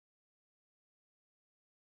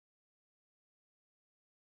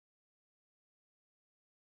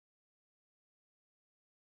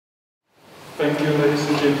Thank you, ladies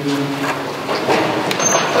and gentlemen.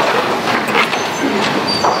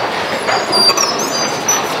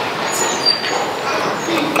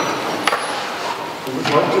 We would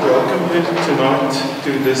like to welcome you tonight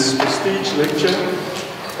to this prestige lecture.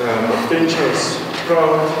 Optentia is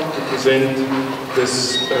proud to present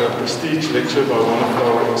this prestige lecture by one of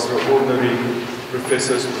our extraordinary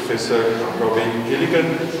professors, Professor Robbie Gilligan,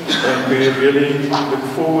 and we really look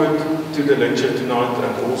forward to the lecture tonight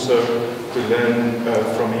and also to learn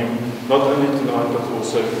from him, not only tonight but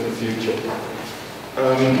also in the future.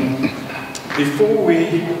 Before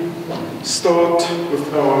we start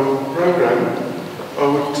with our program, I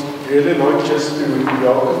would really like just to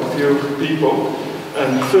welcome a few people,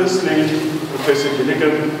 and firstly Professor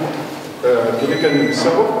Gilligan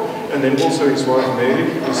himself, and then also his wife Mary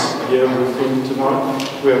is here with him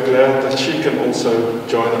tonight. We are glad that she can also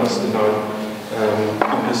join us tonight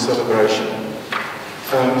in this celebration.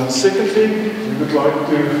 Secondly, we would like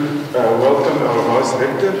to welcome our Vice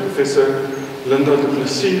Rector, Professor Linda du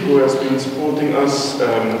Plessis, who has been supporting us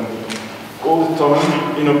all the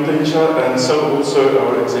time in Optentia, and so also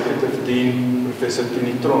our Executive Dean, Professor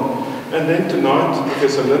Tini Tron. And then tonight,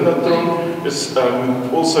 Professor Linda Tron is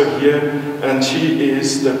also here, and she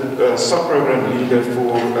is the sub-program leader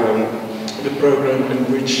for the program in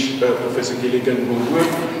which Professor Gilligan will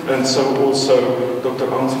work, and so also Dr.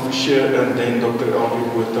 Ansi Fischer and then Dr. Albi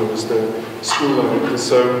Botha was the school director.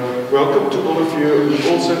 So welcome to all of you, and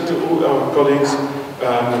also to all our colleagues,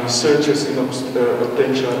 researchers in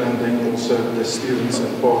Optentia, and then also the students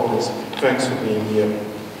and partners. Thanks for being here.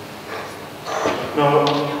 Now,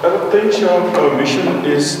 at Optentia, our mission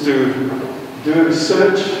is to do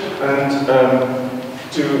research and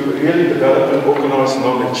to really develop and organize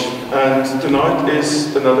knowledge. And tonight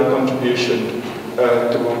is another contribution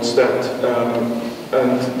towards that.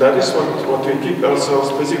 And that is what we keep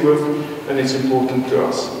ourselves busy with, and it's important to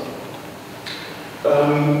us.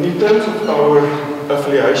 In terms of our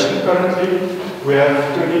affiliation currently, we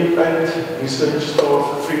have 28 research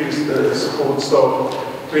staff, 3 support staff,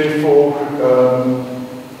 24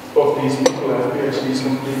 of these people have PhDs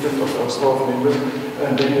completed of our staff members,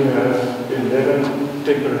 and then we have 11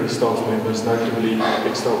 temporary staff members, notably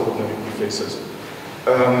extraordinary professors.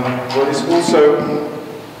 What is also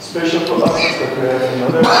special for us is that we have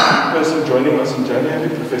another person joining us in January,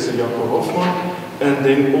 Professor Jaco Hofman, and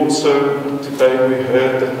then also today we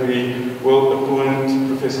heard that we will appoint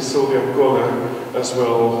Professor Sylvia Kohler as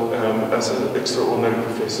well as an extraordinary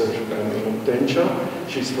professor in Optentia.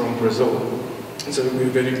 She's from Brazil, so we're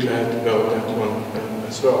very glad about that one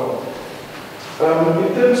as well.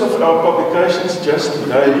 In terms of our publications, just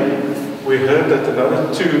today we heard that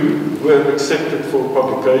another 2 were accepted for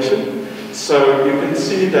publication. So you can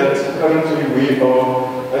see that currently we are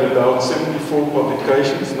at about 74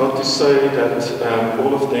 publications, not to say that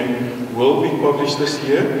all of them will be published this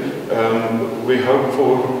year. We hope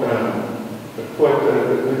for quite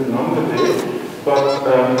a good number there, but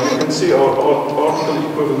you can see our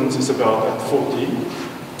article equivalence is about at 40.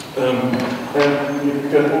 And you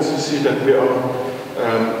can also see that we are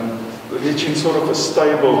reaching sort of a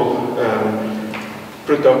stable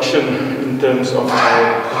production in terms of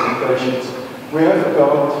our publications. We have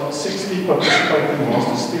about 60 participating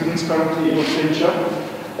master students currently in Optentia,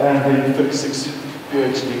 and then 36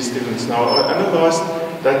 PhD students. Now, I analyzed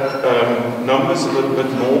that numbers a little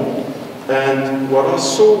bit more, and what I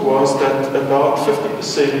saw was that about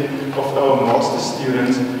 50% of our master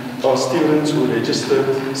students are students who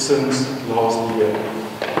registered since last year.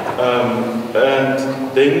 And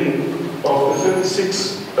then of the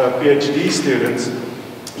 36 PhD students,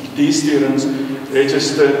 these students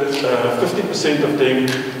registered, 50% of them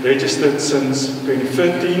registered since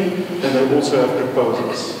 2013, and they also have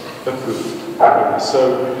proposals approved already.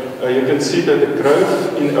 So you can see that the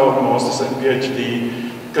growth in our Masters and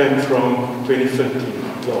PhD came from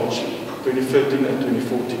 2013 largely, 2013 and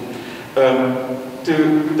 2014. To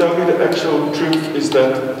tell you the actual truth is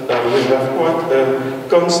that we have quite a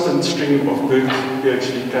constant stream of good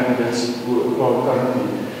PhD candidates who apply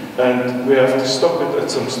currently. And we have to stop it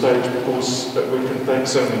at some stage because we can take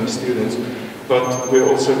so many students, but we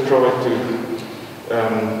also try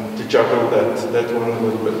to juggle that one a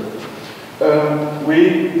little bit.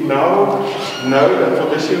 We now know that for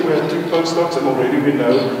this year we have 2 postdocs, and already we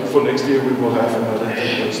know for next year we will have another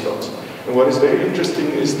 2 postdocs. And what is very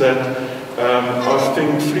interesting is that I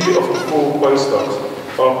think 3 of the 4 postdocs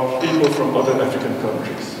are people from other African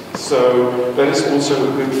countries. So that is also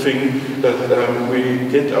a good thing, that we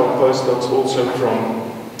get our postdocs also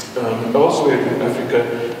from elsewhere in Africa,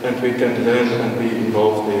 and we can learn and be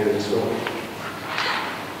involved there as well.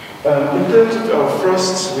 In terms of our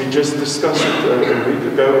thrusts, we just discussed it a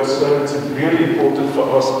week ago, so it's really important for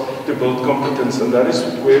us to build competence, and that is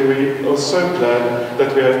where we are so glad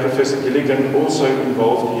that we have Professor Gilligan also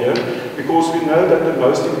involved here, because we know that the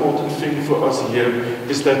most important thing for us here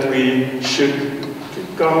is that we should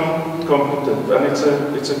become competent, and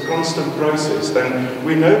it's a constant process, and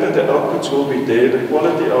we know that the outputs will be there, the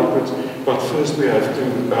quality outputs, but first we have to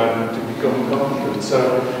become competent.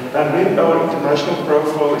 So, and then our international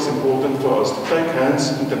profile is important for us to take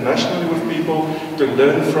hands internationally with people, to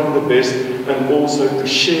learn from the best, and also to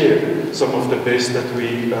share some of the best that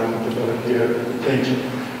we develop here at Optentia.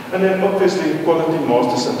 And then obviously quality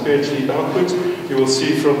masters and PhD outputs, you will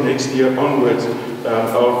see from next year onwards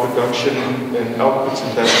our production and outputs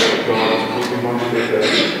in that regard will be much better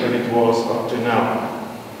than it was up to now.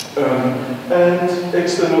 And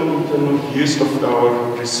external internal use of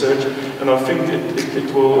our research, and I think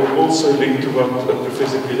it will also link to what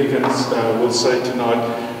Professor Gilligan will say tonight,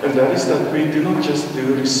 and that is that we do not just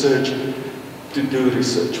do research to do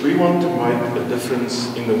research. We want to make a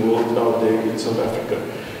difference in the world out there in South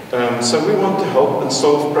Africa. So we want to help and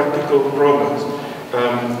solve practical problems,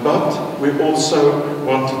 but we also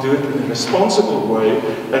want to do it in a responsible way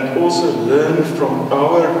and also learn from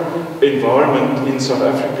our environment in South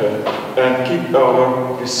Africa and keep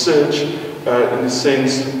our research, in a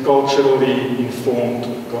sense, culturally informed,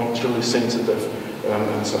 culturally sensitive,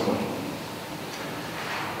 and so on.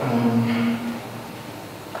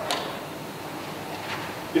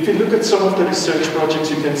 If you look at some of the research projects,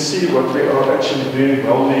 you can see what we are actually doing,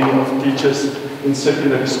 well-being of teachers in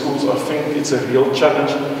secondary schools. I think it's a real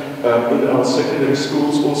challenge in our secondary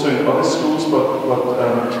schools, also in other schools,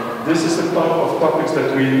 but this is the type of topics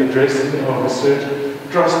that we address in our research.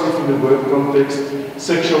 Trust within the work context,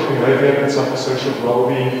 sexual behavior and psychosocial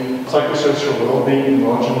well-being, psychosocial well-being in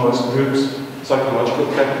marginalized groups, psychological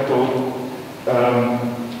capital,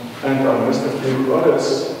 and I missed a few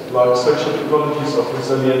others, like social equalities of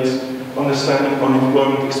resilience, understanding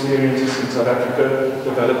unemployment experiences in South Africa,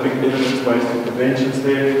 developing evidence-based interventions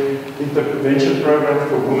there, intervention program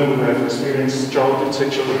for women who have experienced childhood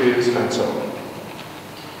sexual abuse, and so on.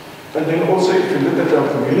 And then also, if you look at our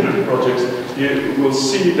community projects, you will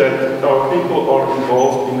see that our people are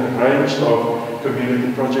involved in a range of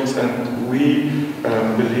community projects, and we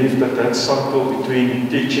believe that that cycle between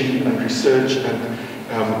teaching and research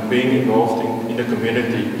and being involved in the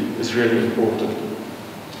community is really important.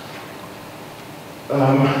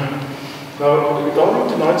 Now, regarding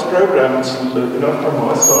tonight's program, it's enough from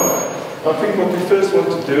my side. I think what we first want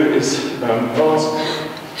to do is ask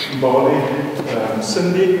Bali,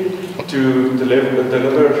 Cindy, to deliver a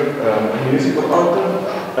musical item,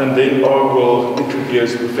 and then I will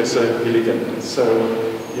introduce Professor Gilligan. So,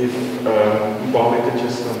 if Bali could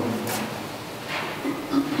just come.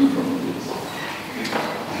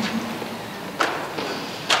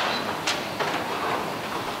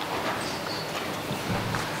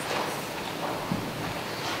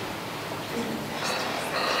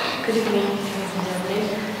 Good evening, ladies and gentlemen.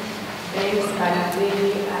 My name is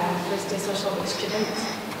Vanderbijlpark. I'm a first-year social work student.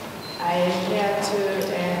 I am here to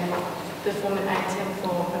perform an item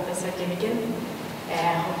for Professor Gilligan. I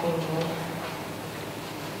hope you enjoy.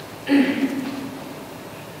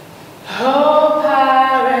 Oh,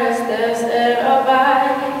 Paris, there's a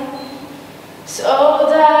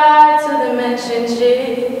sold out to the mentioned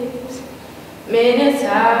ships, minutes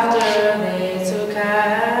after they took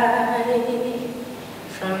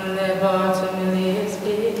from the bottomless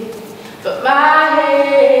pit. But my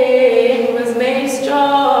head was made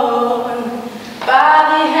strong by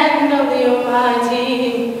the hand of the Almighty.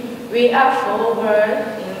 We are forward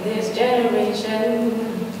in this generation,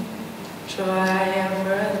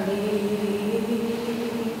 triumphantly.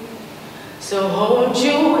 So won't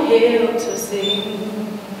you hail to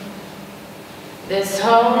sing the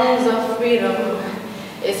songs of freedom?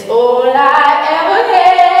 It's all I ever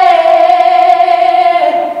had.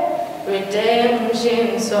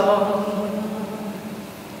 Redemption song.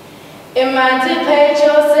 Emancipate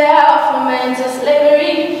yourself from mental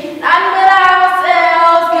slavery, and with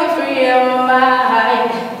ourselves can free our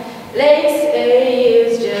mind. They say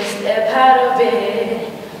it's just a part of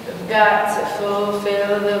it. We've got to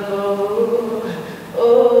fulfill the goal.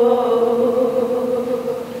 Oh,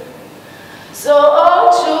 so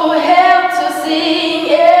won't you help to sing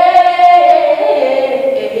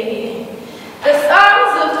the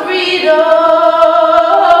songs of freedom?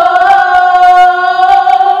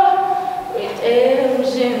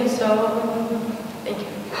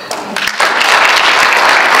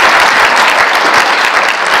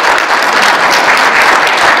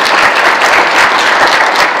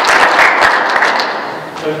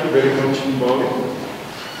 Thank you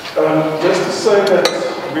Just to say that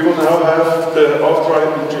we will now have, after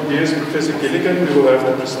I introduce Professor Gilligan, we will have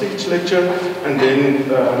the prestige lecture, and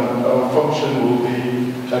then our function will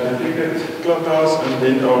be at the ticket clubhouse, and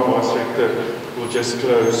then our vice rector will just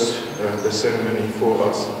close the ceremony for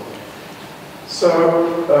us.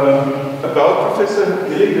 So, about Professor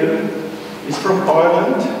Gilligan, he's from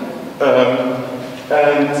Ireland,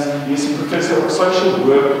 and he's a professor of social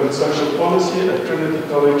work and social policy at Trinity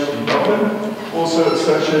College in Dublin, also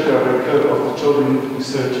associate director of the Children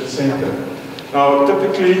Research Centre. Now,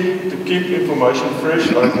 typically, to keep information fresh,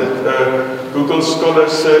 I did a Google Scholar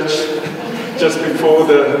search just before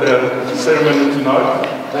the ceremony tonight,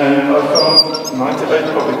 and I found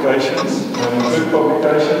 98 publications, good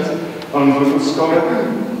publications, on Google Scholar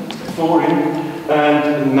for him,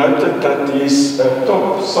 and noted that his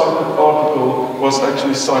top cited article was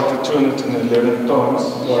actually cited 211 times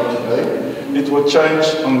by today. It will change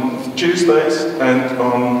on Tuesdays and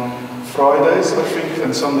on Fridays, I think,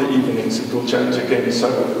 and Sunday evenings it will change again, so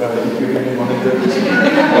if you really monitor this.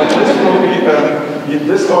 But this will be,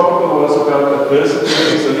 this article was about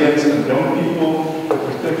adversity, resilience, and young people, the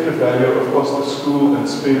protective value of foster school and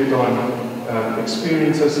spare time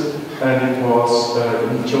experiences, and it was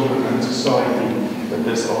in Children and Society that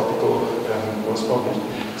this article was published.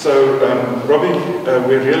 So, Robbie,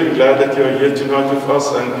 we're really glad that you're here tonight with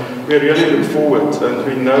us, and we really look forward, and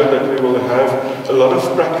we know that we will have a lot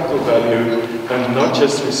of practical value, and not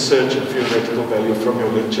just research and theoretical value from your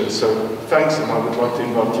lecture. So, thanks, and I would like to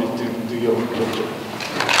invite you to do your lecture.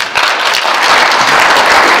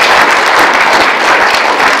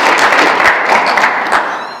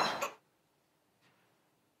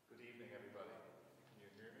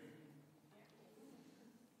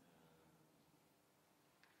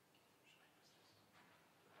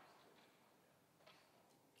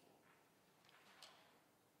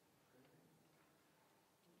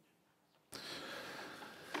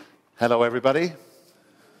 Hello, everybody.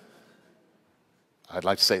 I'd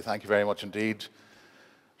like to say thank you very much indeed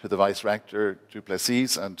to the Vice Rector du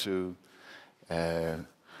Plessis and to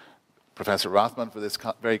Professor Rothman for this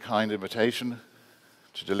very kind invitation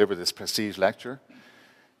to deliver this prestige lecture.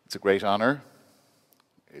 It's a great honor.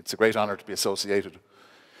 It's a great honor to be associated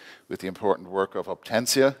with the important work of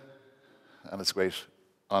Optentia, and it's a great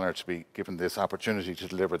honor to be given this opportunity to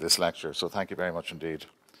deliver this lecture. So thank you very much indeed.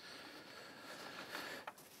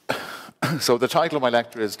 So the title of my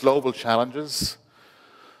lecture is Global Challenges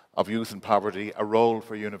of Youth and Poverty, a Role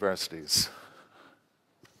for Universities.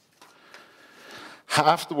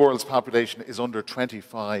 Half the world's population is under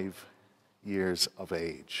 25 years of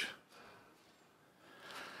age.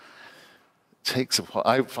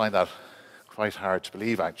 I find that quite hard to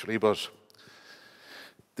believe, actually, but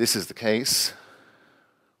this is the case.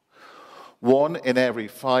 1 in every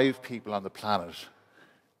 5 people on the planet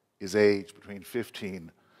is aged between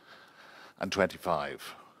 15 and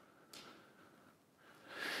 25.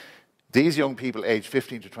 These young people aged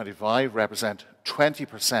 15 to 25 represent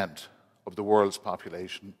 20% of the world's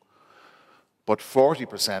population, but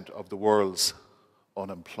 40% of the world's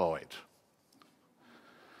unemployed.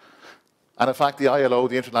 And in fact, the ILO,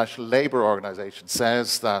 the International Labour Organization,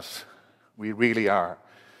 says that we really are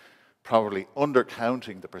probably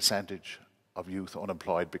undercounting the percentage of youth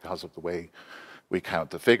unemployed because of the way we count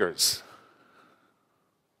the figures.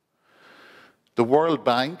 The World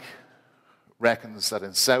Bank reckons that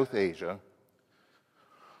in South Asia,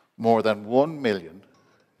 more than 1 million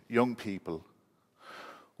young people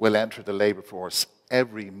will enter the labour force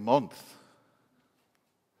every month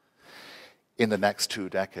in the next 2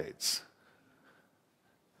 decades.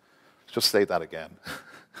 Just say that again.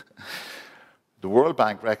 The World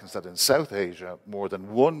Bank reckons that in South Asia, more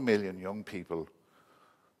than 1 million young people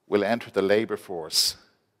will enter the labour force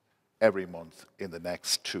every month in the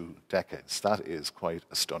next 2 decades. That is quite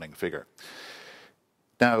a stunning figure.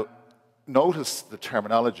 Now, notice the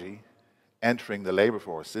terminology, entering the labour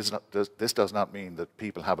force. This does not mean that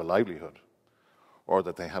people have a livelihood, or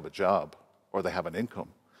that they have a job, or they have an income.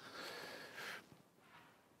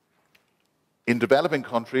 In developing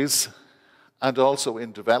countries, and also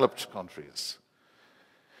in developed countries,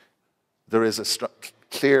 there is a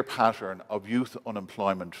clear pattern of youth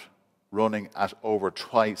unemployment running at over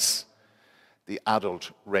twice the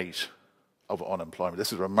adult rate of unemployment.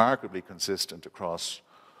 This is remarkably consistent across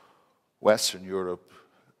Western Europe,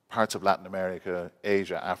 parts of Latin America,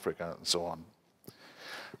 Asia, Africa, and so on.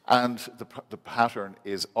 And the pattern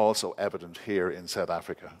is also evident here in South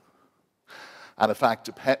Africa. And in fact,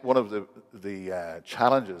 one of the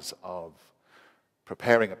challenges of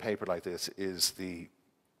preparing a paper like this is the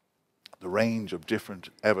range of different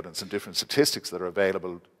evidence and different statistics that are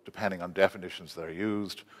available depending on definitions that are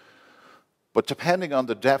used. But depending on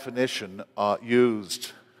the definition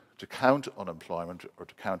used to count unemployment or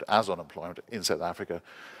to count as unemployment in South Africa,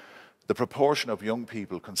 the proportion of young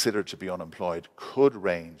people considered to be unemployed could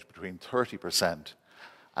range between 30%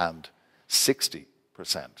 and 60%.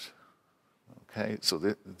 Okay, so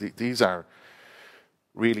these are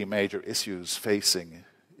really major issues facing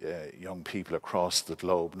young people across the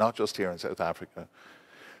globe, not just here in South Africa.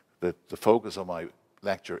 The focus of my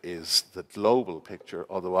lecture is the global picture,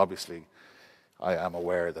 although obviously I am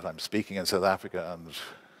aware that I'm speaking in South Africa and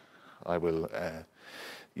I will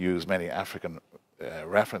use many African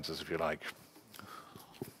references, if you like.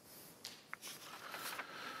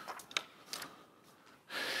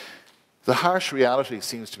 The harsh reality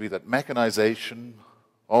seems to be that mechanization,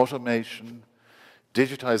 automation,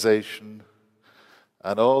 digitization,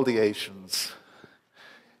 and all the Asians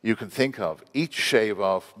you can think of, each shave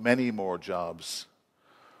off many more jobs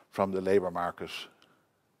from the labor market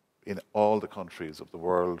in all the countries of the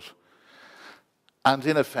world, and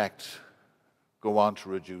in effect go on to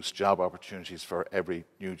reduce job opportunities for every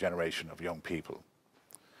new generation of young people.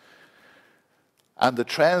 And the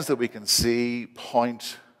trends that we can see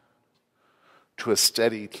point to a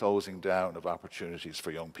steady closing down of opportunities for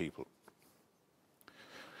young people.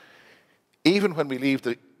 Even when we leave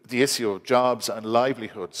the issue of jobs and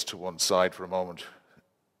livelihoods to one side for a moment,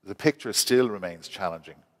 the picture still remains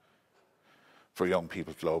challenging for young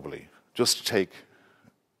people globally. Just to take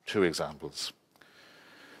two examples.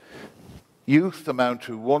 Youth amount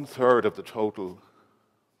to 1/3 of the total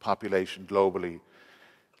population globally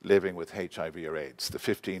living with HIV or AIDS, the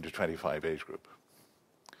 15 to 25 age group.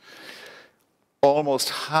 Almost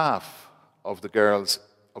half of the girls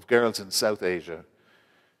in South Asia,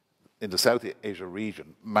 in the South Asia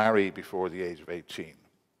region, marry before the age of 18,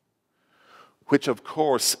 which of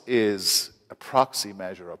course is a proxy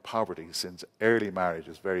measure of poverty, since early marriage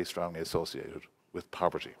is very strongly associated with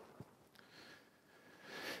poverty.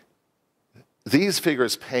 These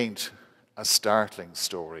figures paint a startling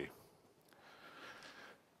story.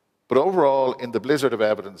 But overall, in the blizzard of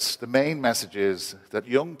evidence, the main message is that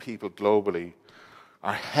young people globally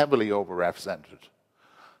are heavily overrepresented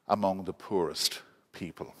among the poorest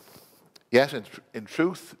people. Yet, in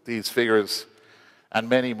truth, these figures, and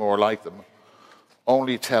many more like them,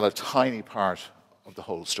 only tell a tiny part of the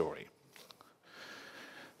whole story.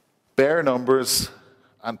 Bare numbers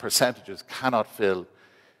and percentages cannot fill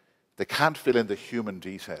in the human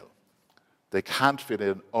detail. They can't fill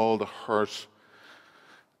in all the hurt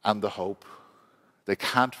and the hope. They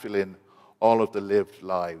can't fill in all of the lived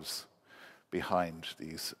lives behind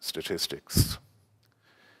these statistics.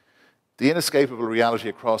 The inescapable reality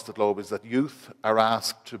across the globe is that youth are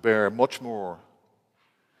asked to bear much more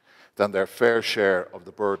than their fair share of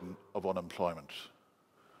the burden of unemployment.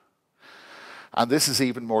 And this is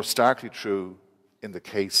even more starkly true in the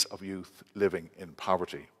case of youth living in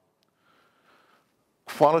poverty.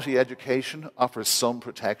 Quality education offers some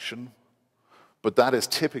protection, but that is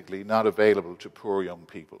typically not available to poor young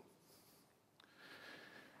people.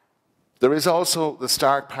 There is also the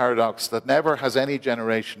stark paradox that never has any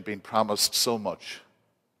generation been promised so much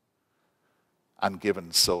and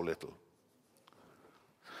given so little.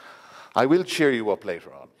 I will cheer you up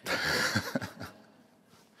later on.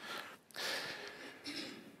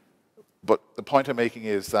 But the point I'm making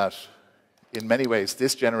is that in many ways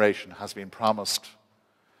this generation has been promised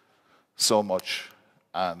so much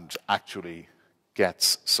and actually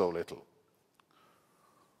gets so little.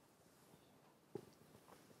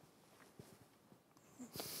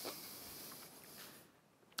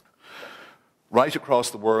 Right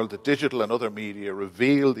across the world, the digital and other media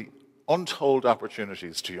reveal the untold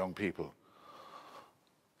opportunities to young people,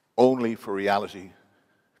 only for reality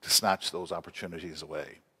to snatch those opportunities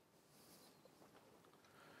away.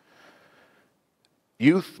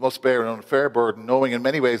 Youth must bear an unfair burden, knowing in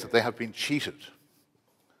many ways that they have been cheated.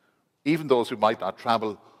 Even those who might not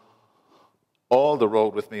travel all the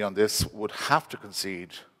road with me on this would have to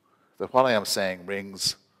concede that what I am saying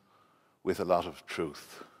rings with a lot of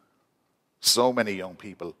truth. So many young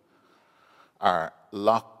people are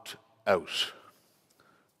locked out.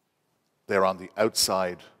 They're on the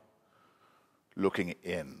outside looking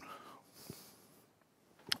in.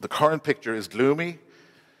 The current picture is gloomy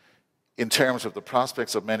in terms of the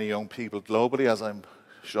prospects of many young people globally, as I'm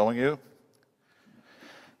showing you.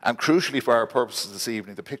 And crucially for our purposes this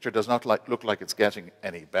evening, the picture does not look like it's getting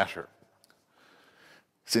any better,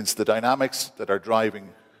 since the dynamics that are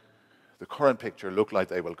driving the current picture look like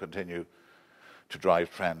they will continue to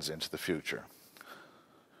drive trends into the future.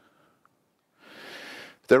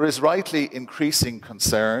 There is rightly increasing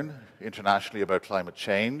concern internationally about climate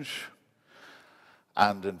change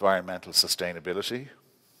and environmental sustainability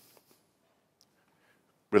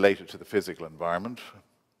related to the physical environment.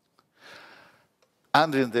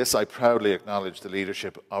 And in this, I proudly acknowledge the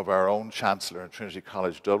leadership of our own Chancellor at Trinity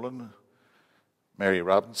College Dublin, Mary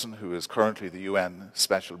Robinson, who is currently the UN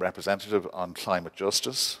Special Representative on Climate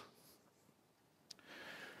Justice.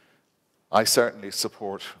 I certainly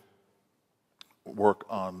support work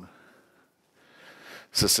on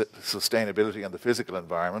sustainability and the physical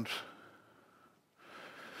environment.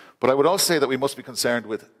 But I would also say that we must be concerned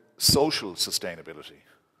with social sustainability,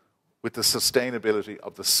 with the sustainability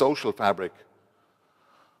of the social fabric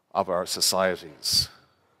of our societies.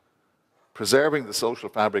 Preserving the social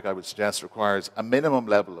fabric, I would suggest, requires a minimum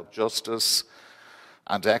level of justice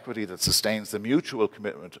and equity that sustains the mutual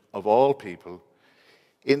commitment of all people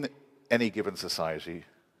in any given society,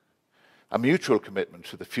 a mutual commitment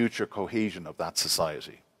to the future cohesion of that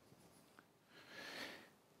society.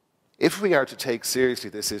 If we are to take seriously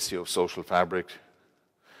this issue of social fabric,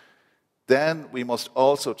 then we must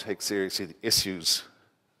also take seriously the issues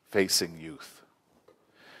facing youth,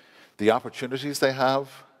 the opportunities they have,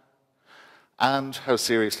 and how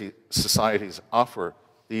seriously societies offer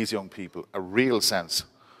these young people a real sense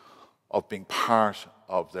of being part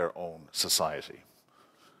of their own society.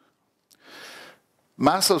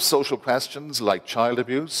 Massive social questions like child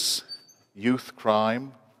abuse, youth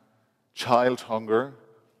crime, child hunger,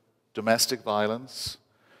 domestic violence,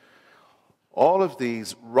 all of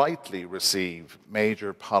these rightly receive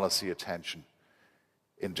major policy attention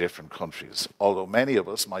in different countries, although many of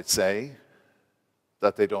us might say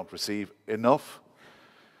that they don't receive enough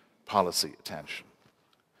policy attention.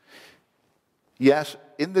 Yet,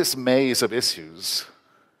 in this maze of issues,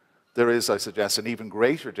 there is, I suggest, an even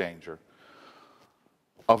greater danger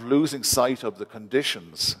of losing sight of the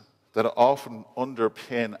conditions that often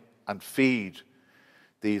underpin and feed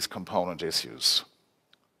these component issues.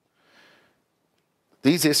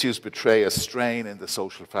 These issues betray a strain in the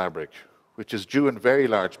social fabric, which is due in very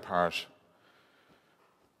large part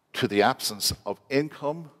to the absence of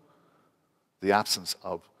income, the absence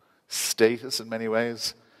of status in many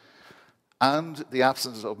ways, and the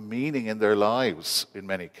absence of meaning in their lives in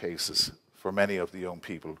many cases for many of the young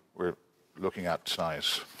people we're looking at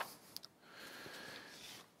tonight.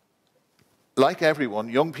 Like everyone,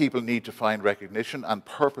 young people need to find recognition and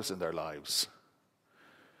purpose in their lives.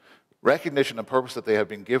 Recognition and purpose that they have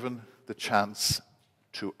been given the chance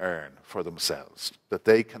to earn for themselves, that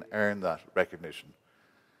they can earn that recognition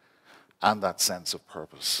and that sense of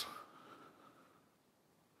purpose.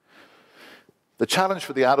 The challenge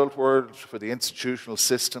for the adult world, for the institutional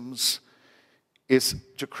systems, is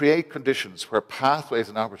to create conditions where pathways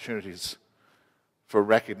and opportunities for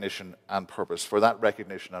recognition and purpose, for that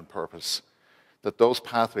recognition and purpose, that those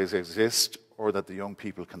pathways exist or that the young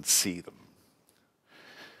people can see them.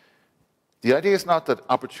 The idea is not that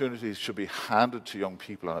opportunities should be handed to young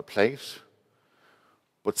people on a plate,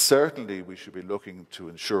 but certainly we should be looking to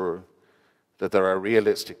ensure that there are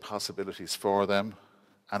realistic possibilities for them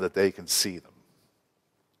and that they can see them.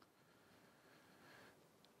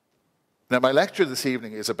 Now, my lecture this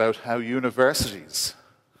evening is about how universities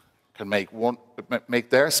can make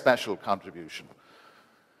their special contribution,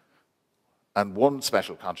 and one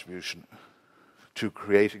special contribution to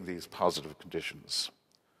creating these positive conditions.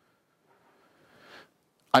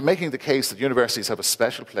 I'm making the case that universities have a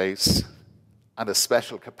special place and a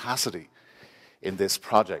special capacity in this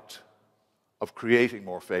project of creating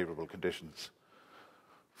more favorable conditions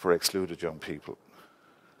for excluded young people.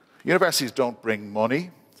 Universities don't bring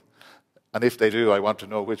money, and if they do, I want to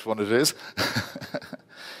know which one it is.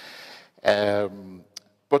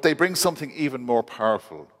 But they bring something even more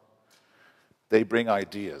powerful. They bring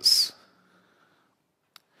ideas.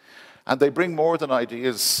 And they bring more than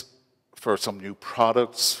ideas for some new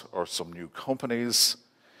products or some new companies.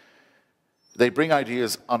 They bring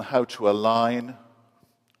ideas on how to align,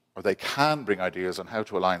 or they can bring ideas on how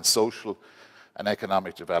to align social and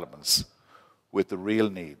economic developments with the real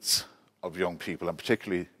needs of young people, and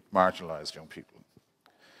particularly marginalized young people.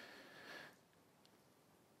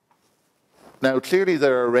 Now, clearly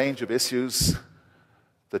there are a range of issues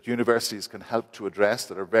that universities can help to address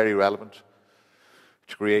that are very relevant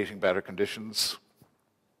to creating better conditions.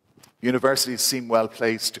 Universities seem well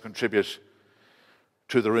placed to contribute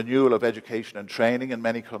to the renewal of education and training in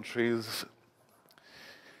many countries.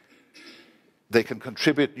 They can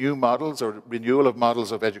contribute new models or renewal of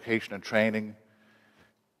models of education and training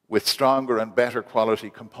with stronger and better quality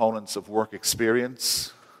components of work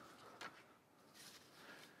experience.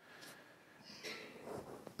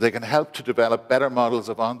 They can help to develop better models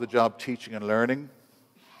of on-the-job teaching and learning.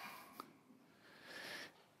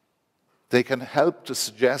 They can help to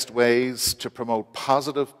suggest ways to promote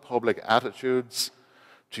positive public attitudes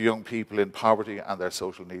to young people in poverty and their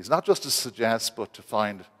social needs. Not just to suggest, but to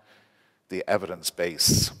find the evidence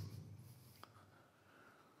base.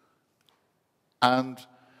 And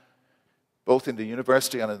both in the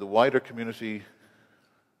university and in the wider community,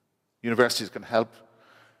 universities can help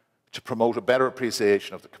to promote a better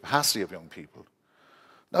appreciation of the capacity of young people,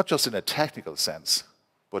 not just in a technical sense,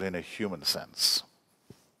 but in a human sense.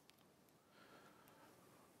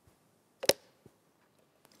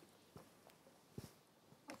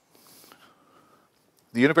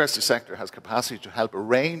 The university sector has capacity to help a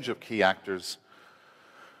range of key actors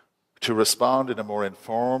to respond in a more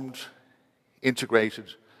informed,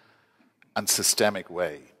 integrated, and systemic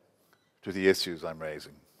way to the issues I'm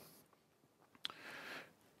raising.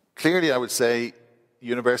 Clearly, I would say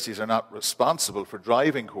universities are not responsible for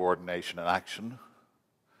driving coordination and action.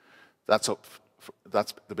 That's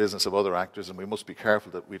the business of other actors, and we must be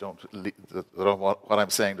careful that what I'm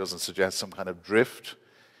saying doesn't suggest some kind of drift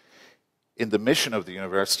in the mission of the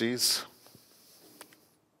universities.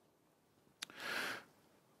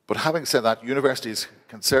 But having said that, universities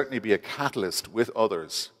can certainly be a catalyst with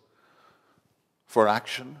others for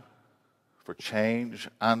action, for change,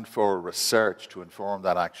 and for research to inform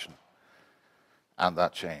that action and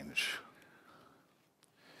that change.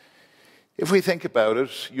 If we think about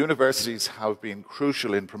it, universities have been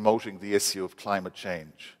crucial in promoting the issue of climate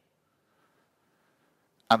change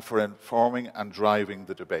and for informing and driving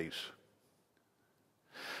the debate.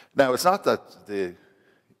 Now, it's not that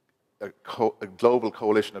a global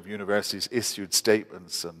coalition of universities issued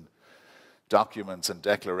statements and documents and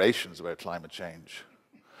declarations about climate change,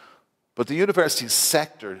 but the university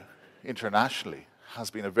sector internationally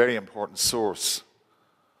has been a very important source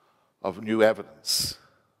of new evidence,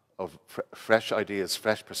 of fresh ideas,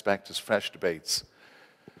 fresh perspectives, fresh debates,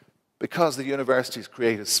 because the universities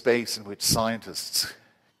create a space in which scientists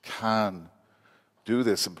can do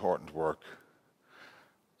this important work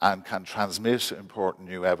and can transmit important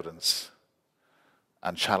new evidence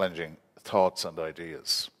and challenging thoughts and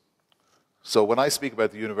ideas. So when I speak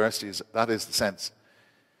about the universities, that is the sense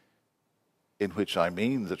in which I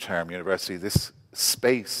mean the term university, this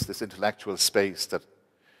space, this intellectual space that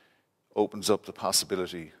opens up the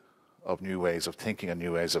possibility of new ways of thinking and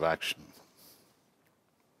new ways of action.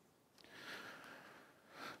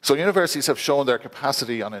 So universities have shown their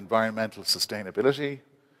capacity on environmental sustainability.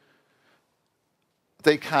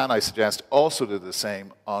 They can, I suggest, also do the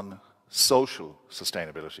same on social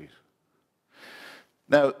sustainability.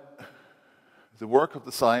 Now, the work of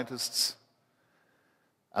the scientists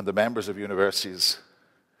and the members of universities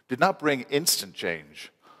did not bring instant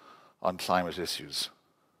change on climate issues,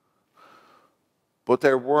 but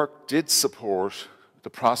their work did support the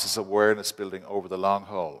process of awareness building over the long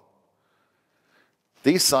haul.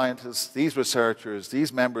 These scientists, these researchers,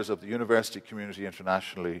 these members of the university community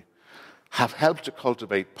internationally have helped to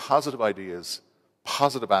cultivate positive ideas,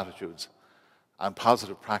 positive attitudes, and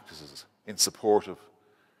positive practices in support of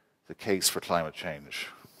the case for climate change.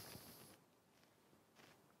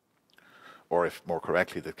 Or if more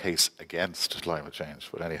correctly, the case against climate change,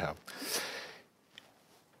 but anyhow.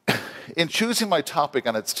 In choosing my topic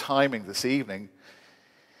and its timing this evening,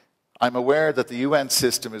 I'm aware that the UN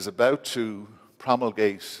system is about to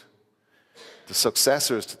promulgate the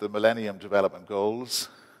successors to the Millennium Development Goals,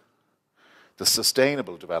 the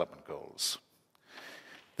Sustainable Development Goals.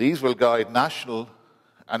 These will guide national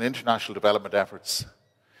and international development efforts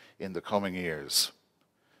in the coming years.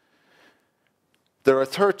 There are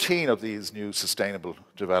 13 of these new Sustainable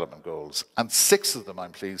Development Goals, and 6 of them,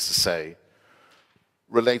 I'm pleased to say,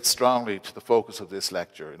 relate strongly to the focus of this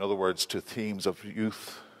lecture, in other words, to themes of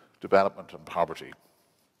youth, development, and poverty.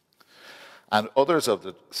 And others of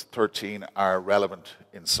the 13 are relevant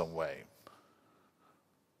in some way.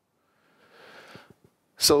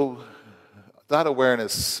 So that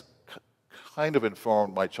awareness kind of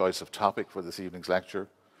informed my choice of topic for this evening's lecture.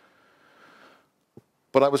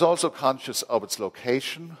 But I was also conscious of its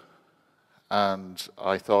location, and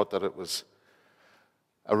I thought that it was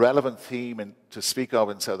a relevant theme to speak of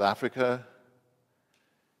in South Africa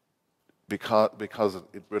because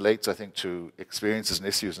it relates, I think, to experiences and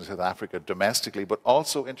issues in South Africa domestically, but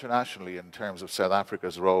also internationally in terms of South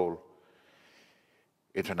Africa's role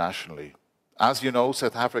internationally. As you know,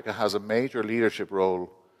 South Africa has a major leadership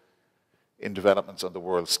role in developments on the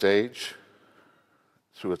world stage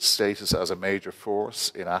through its status as a major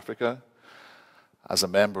force in Africa, as a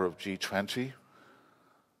member of G20,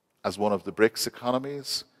 as one of the BRICS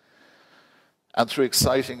economies, and through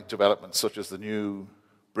exciting developments such as the new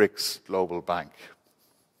BRICS Global Bank.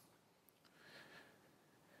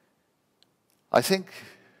 I think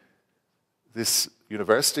this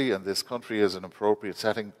university and this country is an appropriate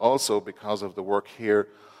setting also because of the work here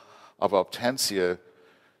of Optentia,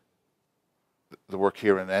 the work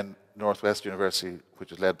here in Northwest University,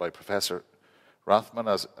 which is led by Professor Rothman,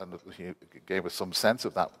 and he gave us some sense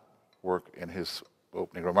of that work in his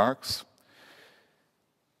opening remarks.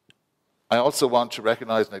 I also want to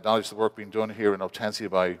recognize and acknowledge the work being done here in Optentia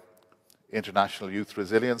by International Youth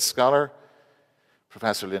Resilience Scholar,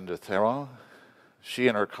 Professor Linda Theron. She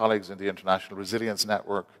and her colleagues in the International Resilience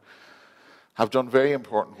Network have done very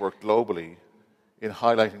important work globally in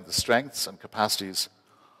highlighting the strengths and capacities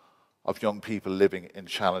of young people living in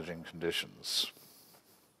challenging conditions.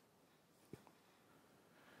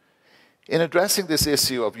 In addressing this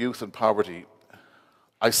issue of youth and poverty,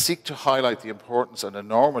 I seek to highlight the importance and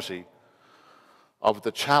enormity of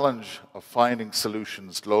the challenge of finding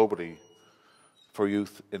solutions globally for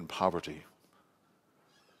youth in poverty.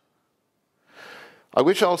 I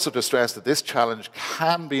wish also to stress that this challenge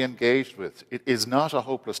can be engaged with. It is not a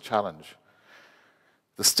hopeless challenge.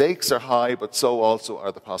 The stakes are high, but so also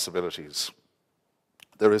are the possibilities.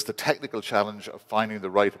 There is the technical challenge of finding the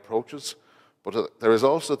right approaches, but there is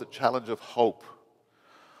also the challenge of hope,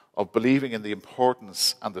 of believing in the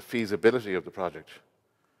importance and the feasibility of the project.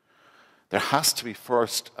 There has to be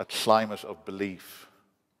first a climate of belief.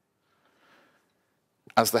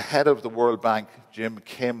 As the head of the World Bank, Jim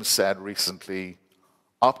Kim, said recently,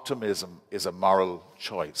 optimism is a moral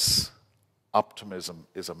choice. Optimism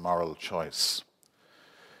is a moral choice.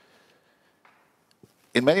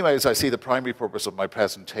 In many ways, I see the primary purpose of my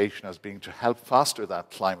presentation as being to help foster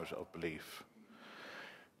that climate of belief.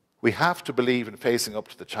 We have to believe in facing up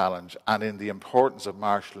to the challenge and in the importance of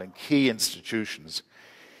marshalling key institutions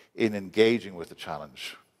in engaging with the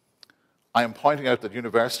challenge. I am pointing out that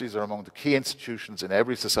universities are among the key institutions in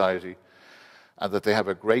every society and that they have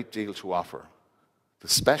a great deal to offer. The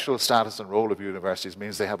special status and role of universities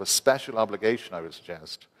means they have a special obligation, I would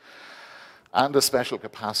suggest, and a special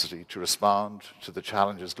capacity to respond to the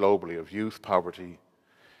challenges globally of youth poverty,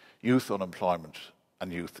 youth unemployment,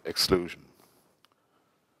 and youth exclusion.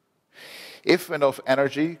 If enough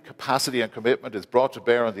energy, capacity, and commitment is brought to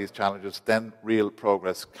bear on these challenges, then real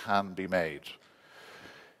progress can be made.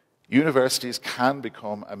 Universities can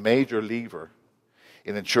become a major lever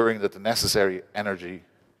in ensuring that the necessary energy,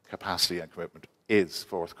 capacity, and commitment is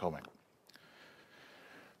forthcoming.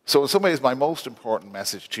 So in some ways, my most important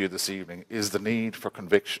message to you this evening is the need for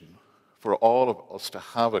conviction, for all of us to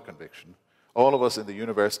have a conviction, all of us in the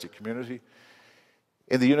university community,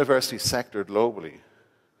 in the university sector globally,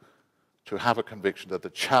 to have a conviction that the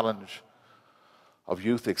challenge of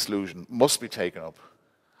youth exclusion must be taken up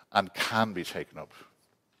and can be taken up.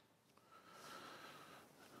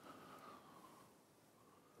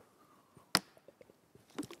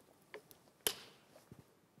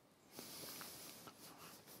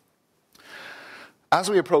 As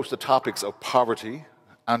we approach the topics of poverty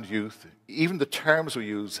and youth, even the terms we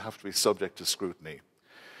use have to be subject to scrutiny.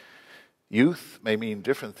 Youth may mean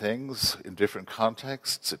different things in different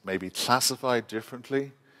contexts. It may be classified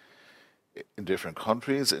differently in different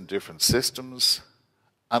countries, in different systems.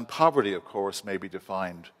 And poverty, of course, may be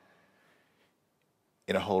defined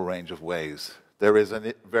in a whole range of ways. There is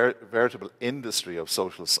a veritable industry of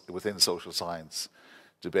within social science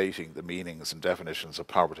debating the meanings and definitions of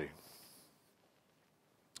poverty.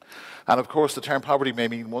 And of course, the term poverty may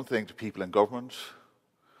mean one thing to people in government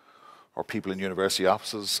or people in university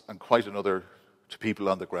offices, and quite another to people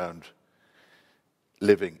on the ground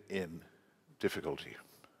living in difficulty.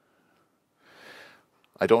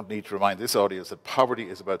 I don't need to remind this audience that poverty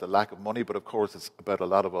is about the lack of money, but of course it's about a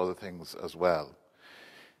lot of other things as well.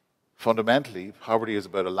 Fundamentally, poverty is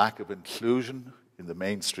about a lack of inclusion in the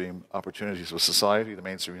mainstream opportunities of society, the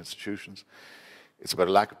mainstream institutions. It's about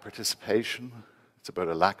a lack of participation. It's about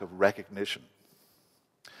a lack of recognition,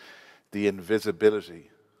 the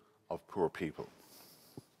invisibility of poor people.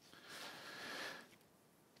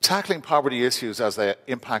 Tackling poverty issues as they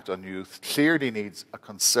impact on youth clearly needs a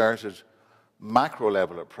concerted,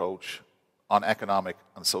 macro-level approach on economic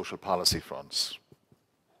and social policy fronts.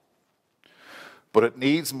 But it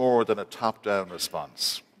needs more than a top-down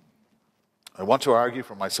response. I want to argue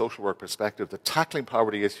from my social work perspective that tackling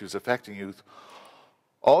poverty issues affecting youth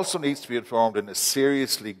also needs to be informed in a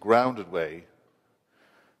seriously grounded way,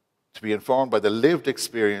 to be informed by the lived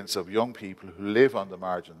experience of young people who live on the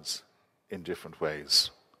margins in different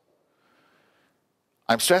ways.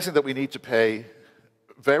 I'm stressing that we need to pay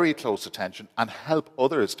very close attention and help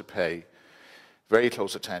others to pay very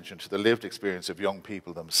close attention to the lived experience of young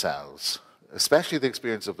people themselves, especially the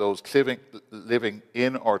experience of those living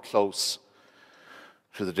in or close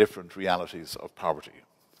to the different realities of poverty.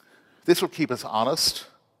 This will keep us honest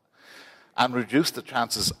and reduce the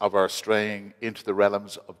chances of our straying into the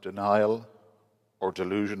realms of denial or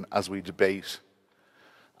delusion as we debate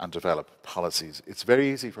and develop policies. It's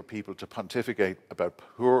very easy for people to pontificate about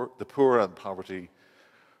the poor and poverty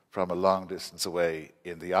from a long distance away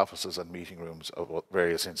in the offices and meeting rooms of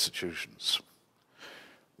various institutions.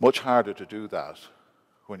 Much harder to do that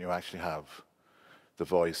when you actually have the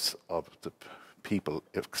voice of the people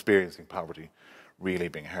experiencing poverty really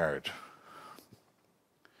being heard.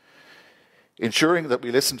 Ensuring that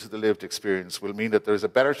we listen to the lived experience will mean that there is a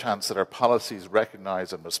better chance that our policies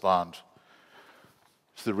recognise and respond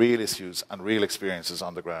to the real issues and real experiences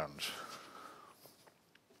on the ground.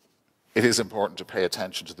 It is important to pay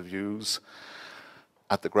attention to the views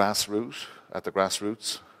at the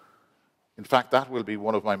grassroots. In fact, that will be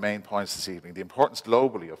one of my main points this evening, the importance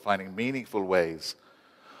globally of finding meaningful ways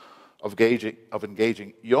of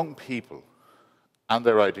engaging young people and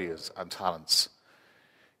their ideas and talents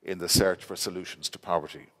in the search for solutions to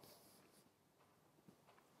poverty.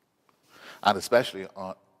 And especially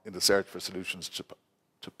in the search for solutions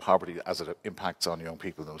to poverty as it impacts on young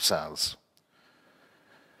people themselves.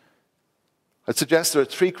 I'd suggest there are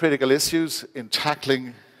three critical issues in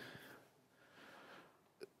tackling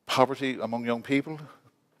poverty among young people.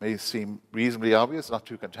 May seem reasonably obvious, not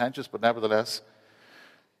too contentious, but nevertheless.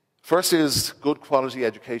 First is good quality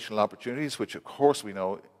educational opportunities, which of course we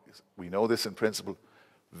know this in principle,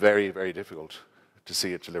 very, very difficult to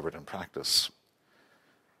see it delivered in practice.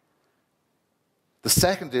 The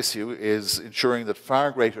second issue is ensuring that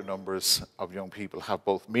far greater numbers of young people have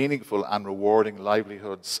both meaningful and rewarding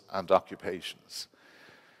livelihoods and occupations.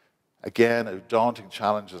 Again, a daunting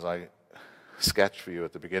challenge as I sketched for you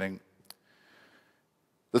at the beginning.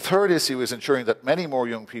 The third issue is ensuring that many more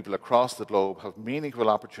young people across the globe have meaningful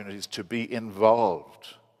opportunities to be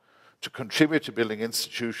involved, to contribute to building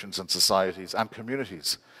institutions and societies and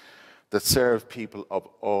communities that serve people of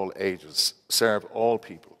all ages, serve all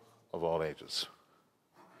people of all ages.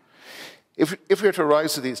 If we're to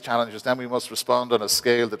rise to these challenges, then we must respond on a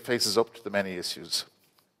scale that faces up to the many issues.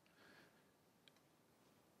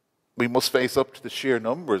 We must face up to the sheer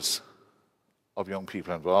numbers of young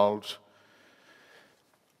people involved.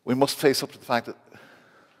 We must face up to the fact that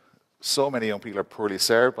so many young people are poorly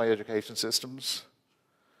served by education systems.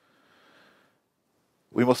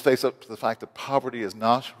 We must face up to the fact that poverty is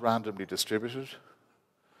not randomly distributed.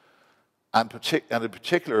 And in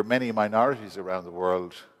particular, many minorities around the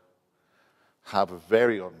world have a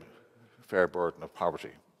very unfair burden of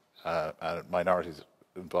poverty, and minorities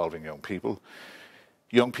involving young people.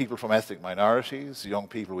 Young people from ethnic minorities, young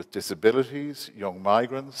people with disabilities, young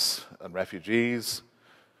migrants and refugees,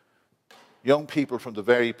 young people from the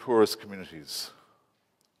very poorest communities.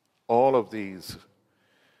 All of these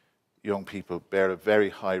young people bear a very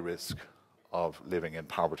high risk of living in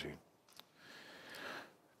poverty.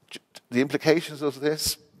 The implications of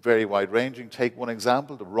this, very wide-ranging. Take one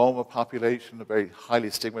example, the Roma population, a very highly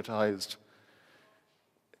stigmatized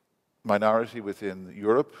minority within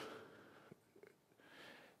Europe.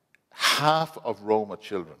 Half of Roma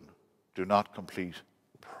children do not complete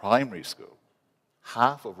primary school.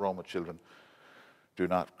 Half of Roma children do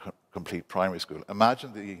not complete primary school.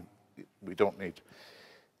 Imagine we don't need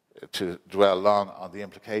to dwell long on the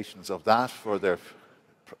implications of that for their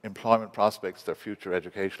employment prospects, their future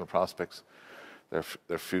educational prospects,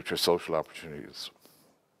 their future social opportunities.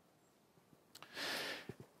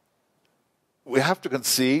 We have to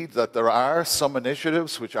concede that there are some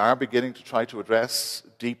initiatives which are beginning to try to address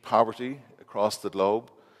deep poverty across the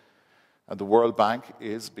globe, and the World Bank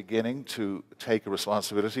is beginning to take a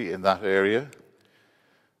responsibility in that area.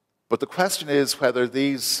 But the question is whether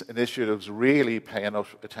these initiatives really pay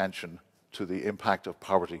enough attention to the impact of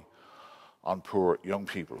poverty on poor young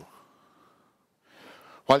people.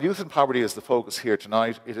 While youth and poverty is the focus here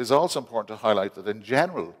tonight, it is also important to highlight that in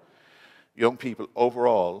general, young people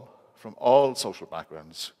overall, from all social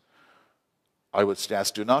backgrounds, I would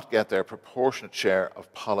suggest do not get their proportionate share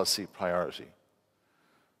of policy priority.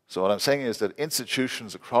 So what I'm saying is that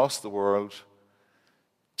institutions across the world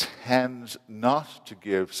tend not to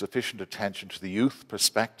give sufficient attention to the youth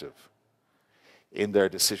perspective in their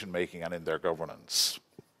decision-making and in their governance.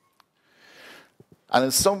 And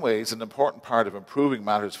in some ways, an important part of improving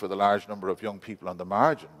matters for the large number of young people on the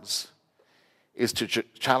margins is to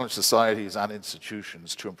challenge societies and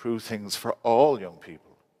institutions to improve things for all young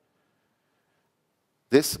people.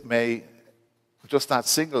 Just that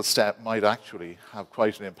single step might actually have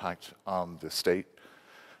quite an impact on the state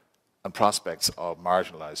and prospects of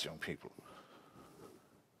marginalized young people.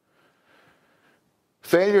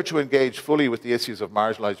 Failure to engage fully with the issues of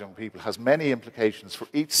marginalised young people has many implications for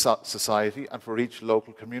each society and for each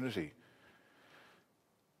local community.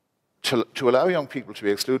 To allow young people to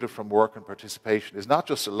be excluded from work and participation is not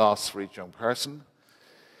just a loss for each young person,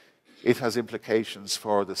 it has implications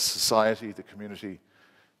for the society, the community,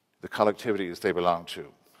 the collectivities they belong to.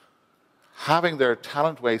 Having their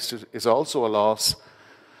talent wasted is also a loss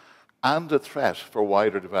and a threat for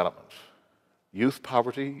wider development. Youth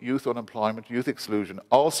poverty, youth unemployment, youth exclusion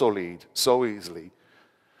also lead so easily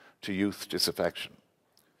to youth disaffection.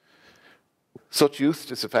 Such youth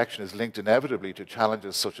disaffection is linked inevitably to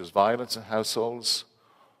challenges such as violence in households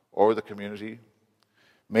or the community,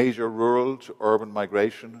 major rural to urban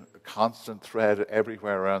migration, a constant thread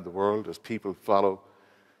everywhere around the world as people follow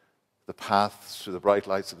the paths to the bright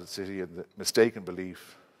lights of the city and the mistaken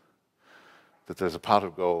belief that there's a pot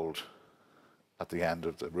of gold at the end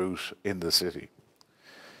of the route in the city.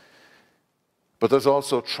 But there's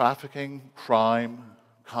also trafficking, crime,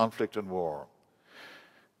 conflict and war.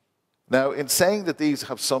 Now, in saying that these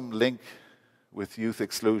have some link with youth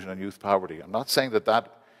exclusion and youth poverty, I'm not saying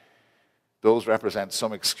that those represent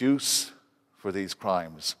some excuse for these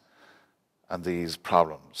crimes and these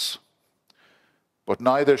problems. But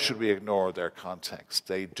neither should we ignore their context.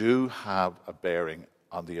 They do have a bearing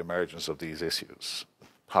on the emergence of these issues,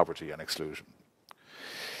 poverty and exclusion.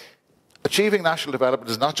 Achieving national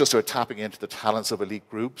development is not just about tapping into the talents of elite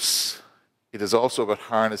groups, it is also about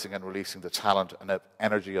harnessing and releasing the talent and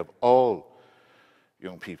energy of all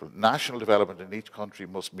young people. National development in each country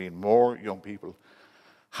must mean more young people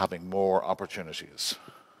having more opportunities.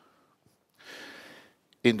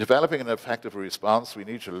 In developing an effective response, we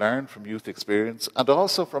need to learn from youth experience and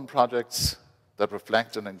also from projects that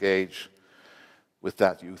reflect and engage with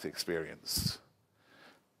that youth experience.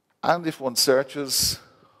 And if one searches,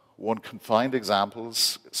 one can find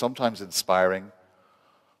examples, sometimes inspiring,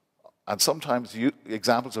 and sometimes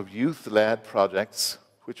examples of youth-led projects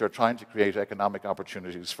which are trying to create economic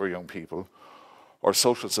opportunities for young people or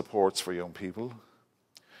social supports for young people.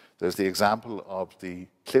 There's the example of the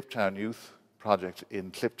Cliptown Youth Project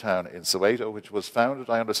in Cliptown in Soweto, which was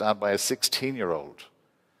founded, I understand, by a 16-year-old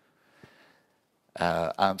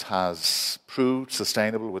and has proved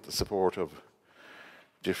sustainable with the support of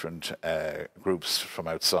different groups from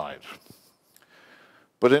outside.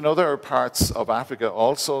 But in other parts of Africa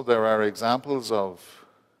also there are examples of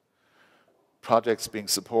projects being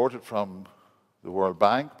supported from the World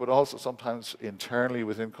Bank, but also sometimes internally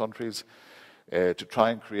within countries to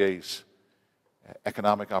try and create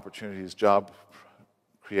economic opportunities, job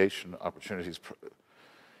creation opportunities,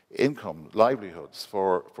 income, livelihoods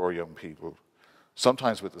for young people,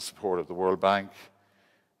 sometimes with the support of the World Bank,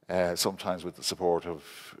 sometimes with the support of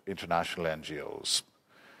international NGOs.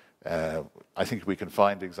 I think we can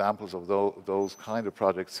find examples of those kind of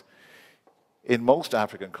projects in most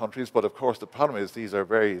African countries, but of course the problem is these are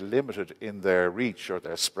very limited in their reach or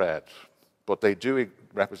their spread. But they do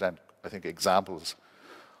represent, I think, examples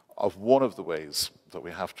of one of the ways that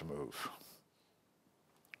we have to move.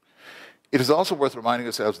 It is also worth reminding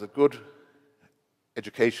ourselves that good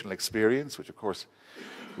educational experience, which of course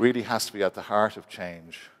really has to be at the heart of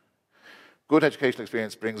change, good educational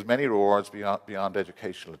experience brings many rewards beyond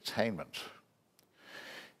educational attainment.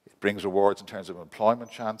 It brings rewards in terms of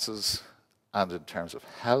employment chances and in terms of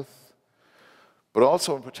health, but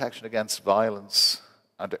also in protection against violence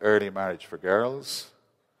and early marriage for girls.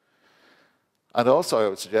 And also, I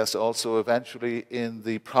would suggest, also eventually in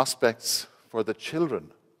the prospects for the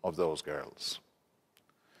children of those girls.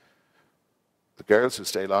 The girls who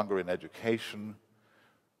stay longer in education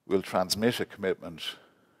will transmit a commitment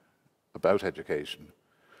about education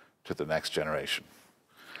to the next generation.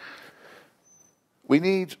 We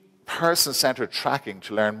need person-centered tracking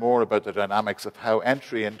to learn more about the dynamics of how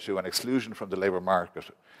entry into and exclusion from the labour market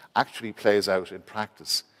actually plays out in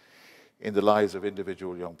practice in the lives of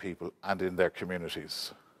individual young people and in their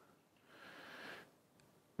communities.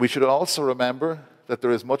 We should also remember that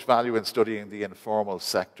there is much value in studying the informal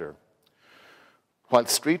sector. While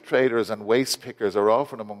street traders and waste pickers are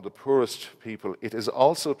often among the poorest people, it is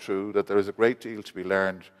also true that there is a great deal to be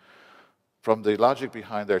learned from the logic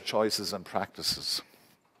behind their choices and practices.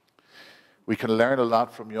 We can learn a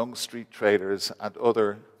lot from young street traders and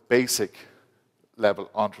other basic level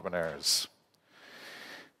entrepreneurs.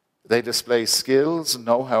 They display skills,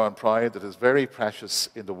 know-how and pride that is very precious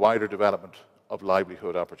in the wider development of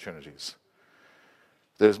livelihood opportunities.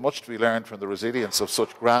 There is much to be learned from the resilience of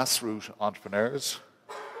such grassroots entrepreneurs,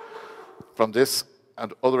 from this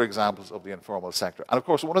and other examples of the informal sector. And of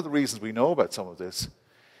course, one of the reasons we know about some of this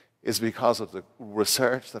is because of the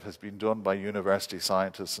research that has been done by university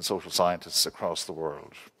scientists and social scientists across the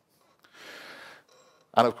world.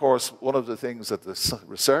 And of course, one of the things that the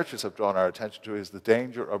researchers have drawn our attention to is the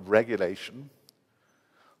danger of regulation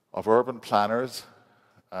of urban planners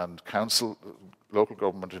and council, local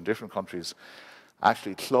government in different countries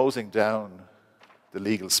actually closing down the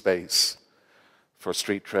legal space for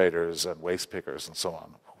street traders and waste pickers and so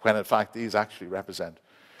on, when in fact these actually represent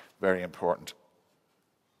very important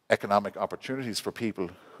economic opportunities for people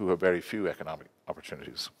who have very few economic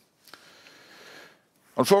opportunities.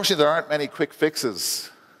 Unfortunately, there aren't many quick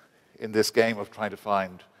fixes in this game of trying to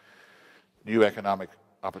find new economic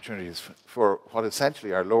opportunities for what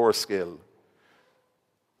essentially are lower skill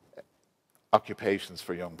occupations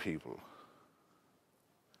for young people.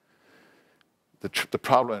 The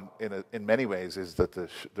problem in many ways is that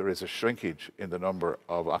there is a shrinkage in the number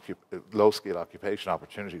of low-skill occupation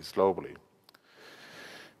opportunities globally.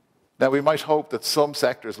 Now, we might hope that some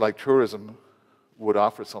sectors like tourism would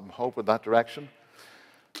offer some hope in that direction,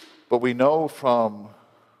 but we know from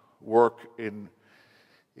work in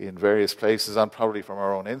various places and probably from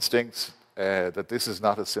our own instincts that this is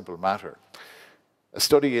not a simple matter. A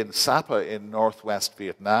study in Sapa in northwest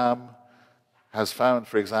Vietnam has found,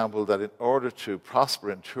 for example, that in order to prosper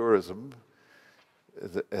in tourism,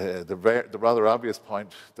 the rather obvious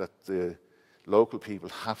point that the local people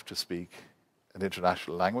have to speak an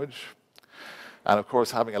international language. And of course,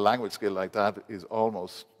 having a language skill like that is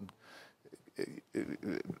almost,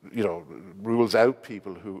 rules out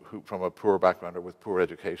people who from a poor background or with poor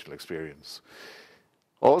educational experience.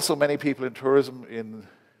 Also, many people in tourism in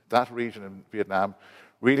that region in Vietnam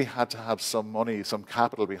really had to have some money, some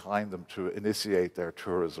capital behind them to initiate their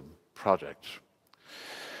tourism project.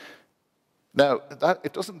 Now,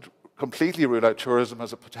 it doesn't completely rule out tourism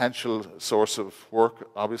as a potential source of work,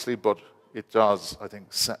 obviously, but it does, I think,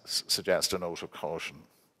 suggest a note of caution.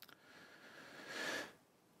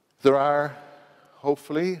 There are,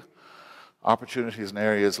 hopefully, opportunities in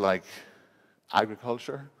areas like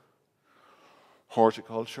agriculture,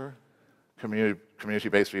 horticulture,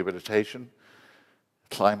 community-based rehabilitation,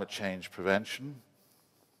 climate change prevention,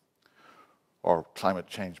 or climate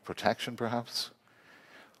change protection, perhaps.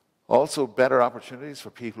 Also, better opportunities for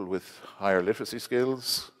people with higher literacy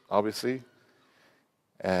skills, obviously.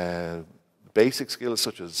 Basic skills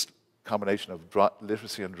such as combination of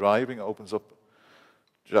literacy and driving opens up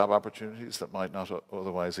job opportunities that might not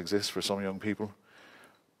otherwise exist for some young people.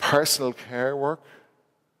 Personal care work,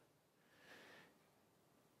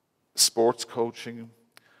 sports coaching,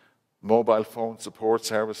 mobile phone support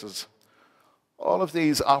services. All of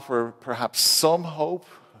these offer perhaps some hope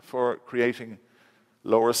for creating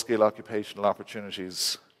lower skill occupational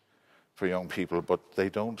opportunities for young people, but I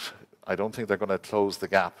don't think they're going to close the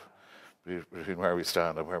gap between where we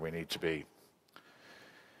stand and where we need to be.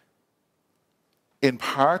 In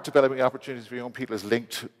part, developing opportunities for young people is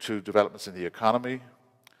linked to developments in the economy,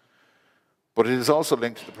 but it is also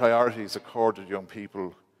linked to the priorities accorded young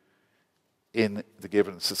people in the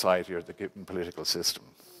given society or the given political system.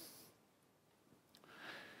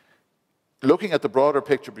 Looking at the broader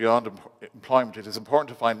picture beyond employment, it is important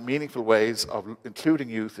to find meaningful ways of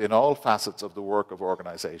including youth in all facets of the work of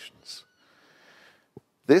organizations.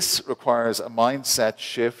 This requires a mindset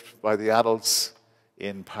shift by the adults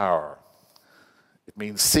in power. It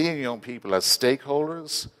means seeing young people as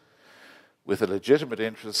stakeholders with a legitimate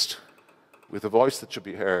interest, with a voice that should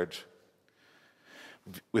be heard,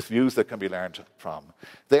 with views that can be learned from.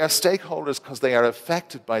 They are stakeholders because they are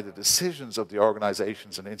affected by the decisions of the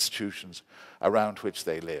organizations and institutions around which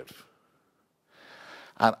they live.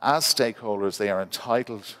 And as stakeholders, they are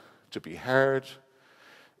entitled to be heard,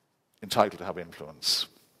 entitled to have influence.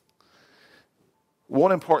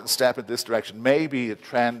 One important step in this direction may be a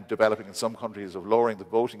trend developing in some countries of lowering the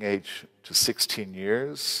voting age to 16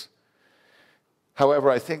 years. However,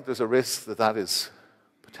 I think there's a risk that that is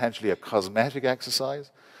potentially a cosmetic exercise.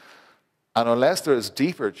 And unless there is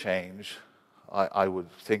deeper change, I would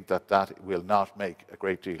think that that will not make a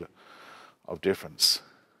great deal of difference.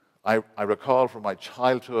 I recall from my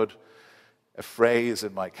childhood a phrase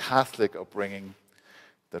in my Catholic upbringing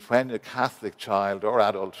that when a Catholic child or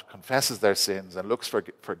adult confesses their sins and looks for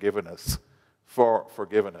forgiveness,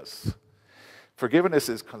 forgiveness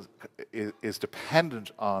is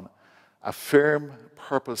dependent on a firm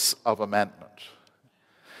purpose of amendment.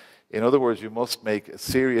 In other words, you must make a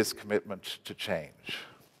serious commitment to change.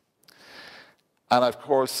 And of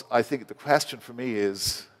course, I think the question for me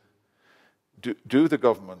is, do the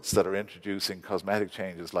governments that are introducing cosmetic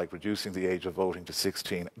changes like reducing the age of voting to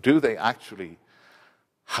 16, do they actually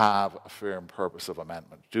have a firm purpose of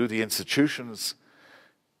amendment? Do the institutions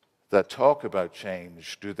that talk about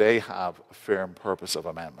change, do they have a firm purpose of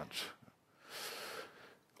amendment?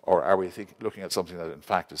 Or are we looking at something that in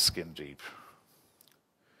fact is skin deep?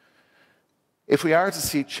 If we are to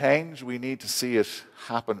see change, we need to see it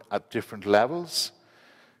happen at different levels.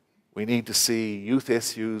 We need to see youth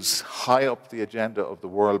issues high up the agenda of the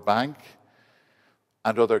World Bank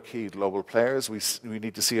and other key global players. We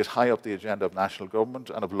need to see it high up the agenda of national government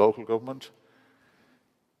and of local government.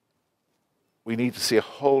 We need to see a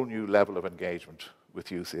whole new level of engagement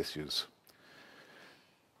with youth issues.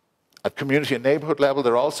 At community and neighbourhood level,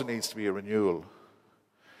 there also needs to be a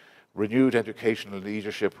renewed educational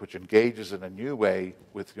leadership which engages in a new way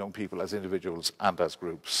with young people as individuals and as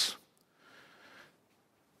groups.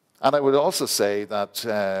 And I would also say that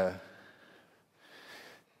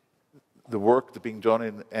the work that's being done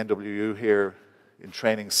in NWU here in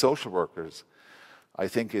training social workers, I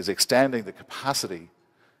think is extending the capacity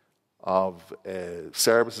of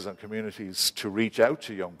services and communities to reach out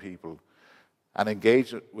to young people and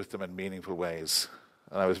engage with them in meaningful ways.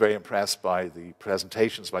 And I was very impressed by the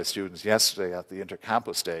presentations by students yesterday at the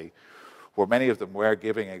Intercampus Day, where many of them were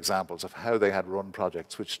giving examples of how they had run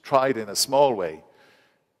projects which tried in a small way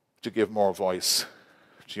to give more voice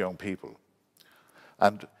to young people.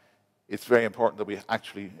 And it's very important that we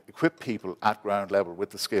actually equip people at ground level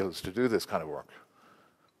with the skills to do this kind of work.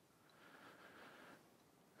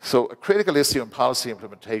 So a critical issue in policy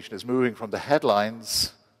implementation is moving from the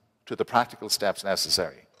headlines to the practical steps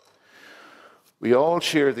necessary. We all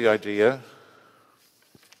share the idea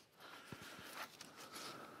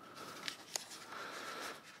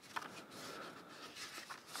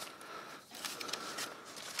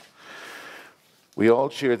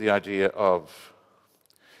of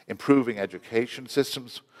improving education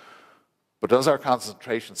systems, but does our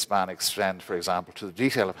concentration span extend, for example, to the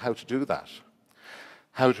detail of how to do that?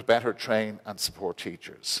 How to better train and support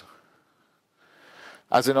teachers?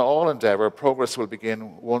 As in all endeavour, progress will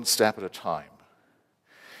begin one step at a time.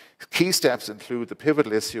 Key steps include the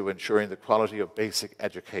pivotal issue of ensuring the quality of basic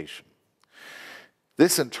education.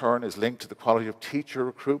 This, in turn, is linked to the quality of teacher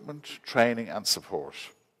recruitment, training and support.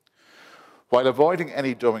 While avoiding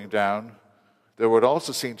any dumbing down, there would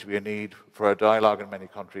also seem to be a need for a dialogue in many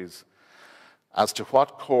countries as to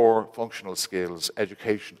what core functional skills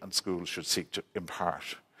education and schools should seek to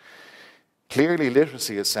impart. Clearly,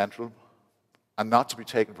 literacy is central and not to be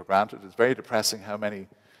taken for granted. It's very depressing how many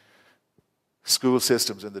school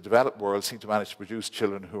systems in the developed world seem to manage to produce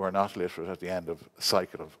children who are not literate at the end of the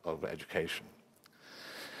cycle of education.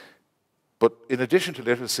 But in addition to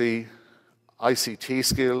literacy, ICT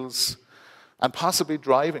skills, and possibly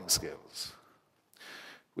driving skills.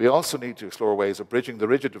 We also need to explore ways of bridging the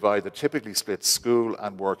rigid divide that typically splits school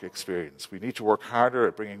and work experience. We need to work harder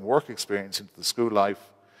at bringing work experience into the school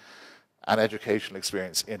life and educational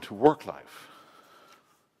experience into work life.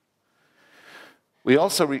 We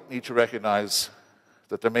also need to recognise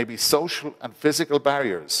that there may be social and physical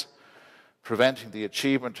barriers preventing the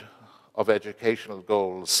achievement of educational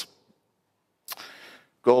goals,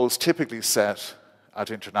 goals typically set at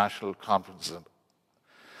international conferences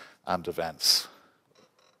and events.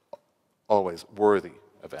 Always worthy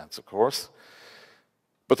events, of course.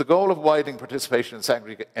 But the goal of widening participation in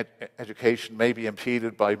secondary education may be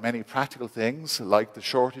impeded by many practical things, like the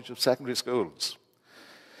shortage of secondary schools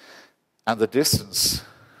and the distance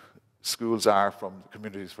schools are from the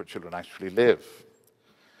communities where children actually live.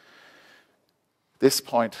 This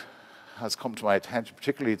point has come to my attention,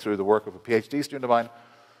 particularly through the work of a PhD student of mine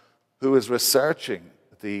who is researching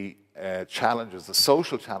the challenges, the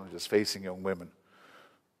social challenges facing young women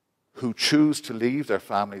who choose to leave their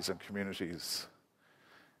families and communities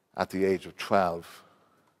at the age of 12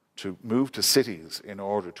 to move to cities in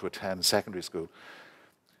order to attend secondary school,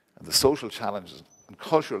 and the social challenges and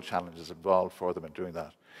cultural challenges involved for them in doing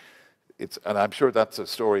that. And I'm sure that's a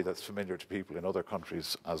story that's familiar to people in other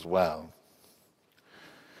countries as well.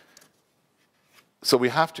 So we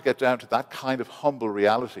have to get down to that kind of humble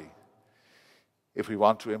reality if we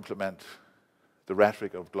want to implement the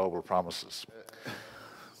rhetoric of global promises.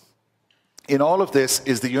 In all of this,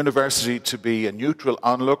 is the university to be a neutral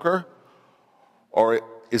onlooker, or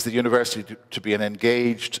is the university to be an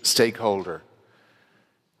engaged stakeholder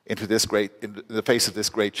in the face of this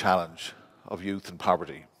great challenge of youth and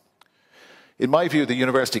poverty? In my view, the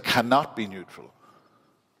university cannot be neutral.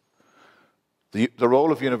 The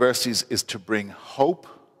role of universities is to bring hope,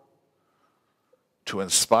 to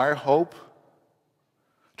inspire hope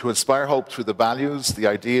through the values, the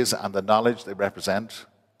ideas, and the knowledge they represent.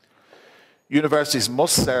 Universities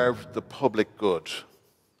must serve the public good.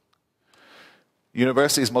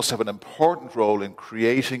 Universities must have an important role in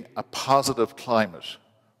creating a positive climate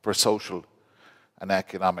for social and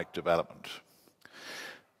economic development.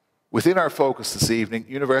 Within our focus this evening,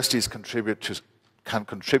 universities can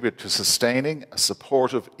contribute to sustaining a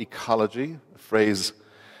supportive ecology, a phrase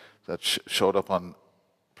that showed up on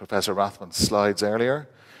Professor Rathman's slides earlier,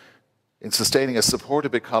 in sustaining a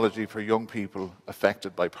supportive ecology for young people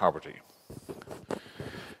affected by poverty.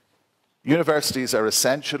 Universities are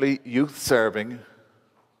essentially youth-serving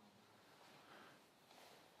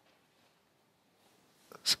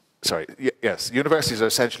universities are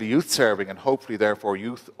essentially youth-serving and hopefully therefore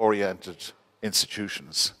youth-oriented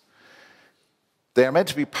institutions. They are meant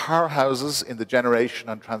to be powerhouses in the generation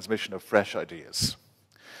and transmission of fresh ideas.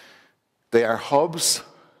 They are hubs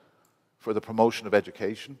for the promotion of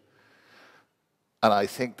education, and I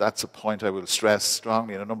think that's a point I will stress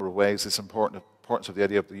strongly in a number of ways, this importance of the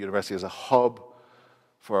idea of the university as a hub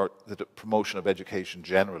for the promotion of education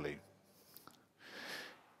generally.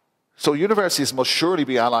 So universities must surely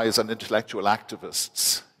be allies and intellectual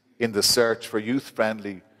activists in the search for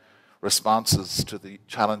youth-friendly responses to the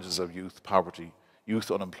challenges of youth poverty, youth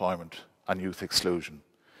unemployment, and youth exclusion.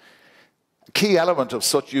 A key element of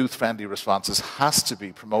such youth-friendly responses has to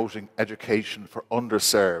be promoting education for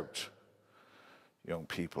underserved young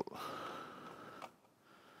people.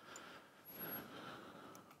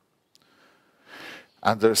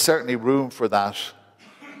 And there's certainly room for that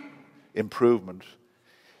improvement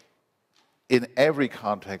in every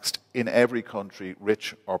context, in every country,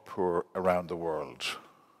 rich or poor, around the world.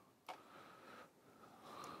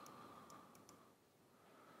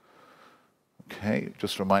 Okay,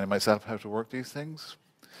 just reminding myself how to work these things.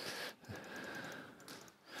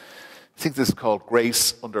 I think this is called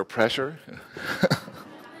grace under pressure.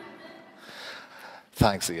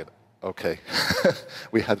 Thanks, Ian. Okay,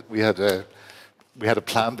 we had a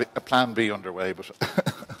plan B underway, but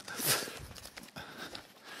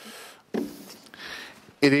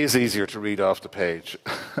it is easier to read off the page.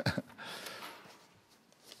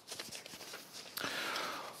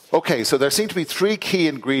 Okay, so there seem to be three key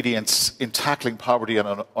ingredients in tackling poverty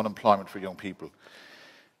and unemployment for young people: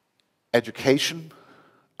 education,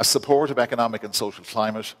 a supportive economic and social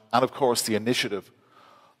climate, and of course the initiative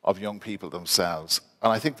of young people themselves.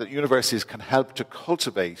 And I think that universities can help to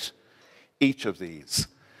cultivate each of these,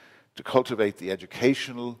 to cultivate the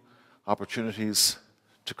educational opportunities,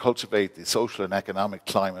 to cultivate the social and economic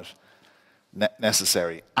climate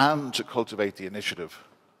necessary, and to cultivate the initiative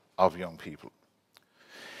of young people.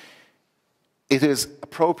 It is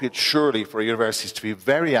appropriate, surely, for universities to be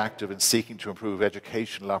very active in seeking to improve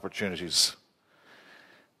educational opportunities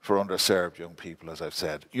for underserved young people, as I've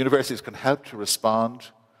said. Universities can help to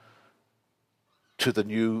respond to the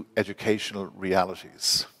new educational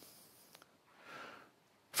realities.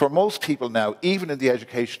 For most people now, even in the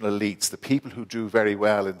educational elites, the people who do very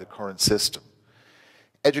well in the current system,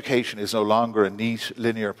 education is no longer a neat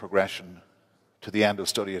linear progression to the end of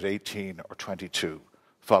study at 18 or 22,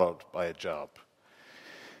 followed by a job.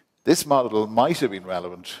 This model might have been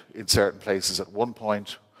relevant in certain places at one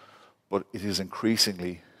point, but it is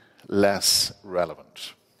increasingly less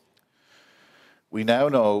relevant. We now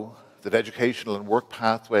know that educational and work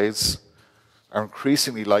pathways are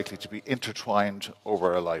increasingly likely to be intertwined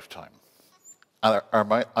over a lifetime. And our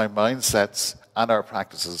mindsets and our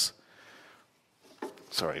practices,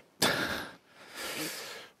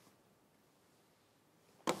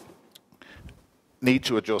 need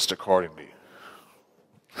to adjust accordingly.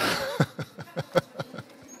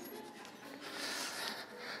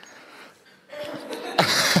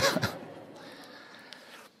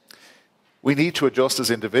 We need to adjust as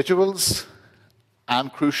individuals,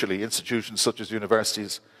 and crucially, institutions such as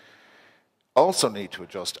universities also need to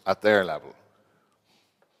adjust at their level.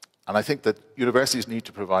 And I think that universities need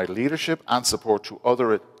to provide leadership and support to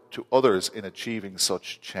others in achieving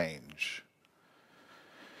such change.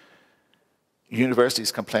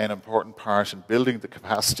 Universities can play an important part in building the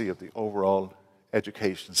capacity of the overall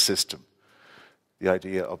education system, the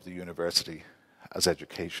idea of the university as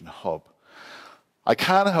education hub. I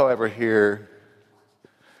can, however, hear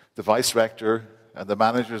the vice rector and the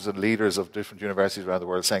managers and leaders of different universities around the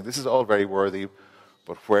world saying, this is all very worthy,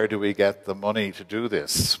 but where do we get the money to do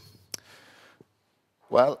this?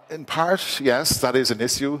 Well, in part, yes, that is an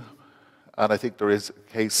issue, and I think there is a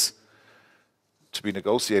case to be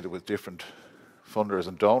negotiated with different funders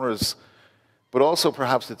and donors, but also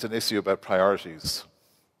perhaps it's an issue about priorities.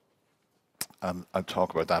 And I'll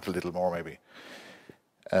talk about that a little more maybe.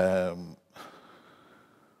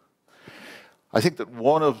 I think that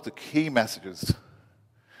one of the key messages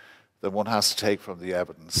that one has to take from the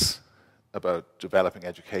evidence about developing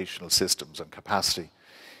educational systems and capacity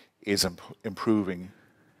is improving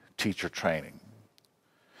teacher training.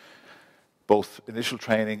 both initial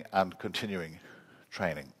training and continuing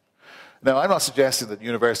training. Now, I'm not suggesting that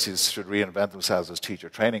universities should reinvent themselves as teacher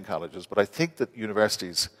training colleges, but I think that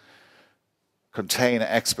universities contain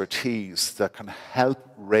expertise that can help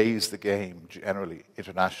raise the game generally,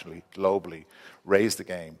 internationally, globally, raise the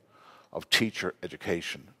game of teacher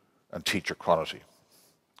education and teacher quality.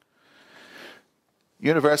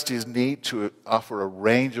 Universities need to offer a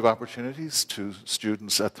range of opportunities to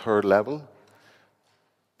students at third level.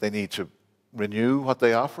 They need to renew what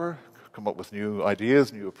they offer, come up with new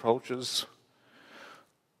ideas, new approaches.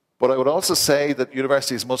 But I would also say that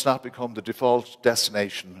universities must not become the default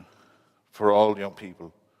destination for all young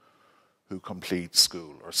people who complete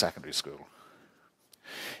school or secondary school.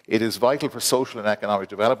 It is vital for social and economic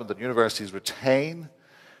development that universities retain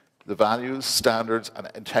the values, standards, and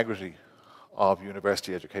integrity of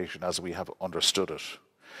university education as we have understood it.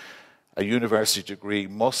 A university degree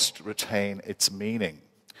must retain its meaning.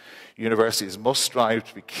 Universities must strive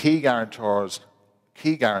to be key guarantors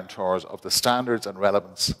of the standards and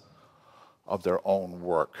relevance of their own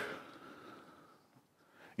work.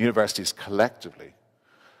 Universities collectively,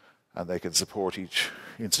 and they can support each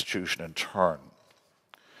institution in turn.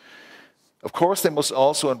 Of course, they must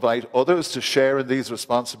also invite others to share in these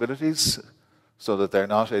responsibilities so that they're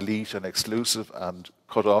not elite and exclusive and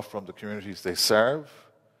cut off from the communities they serve.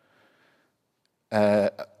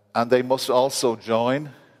 And they must also join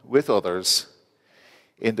with others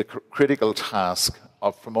in the critical task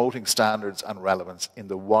of promoting standards and relevance in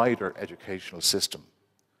the wider educational system.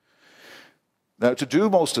 Now, to do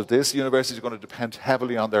most of this, universities are going to depend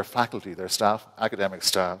heavily on their faculty, their staff, academic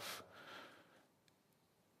staff,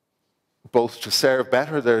 both to serve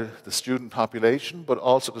better the student population, but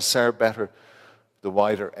also to serve better the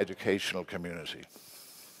wider educational community.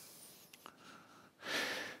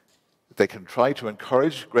 They can try to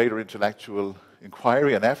encourage greater intellectual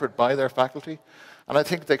inquiry and effort by their faculty, and I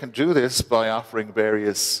think they can do this by offering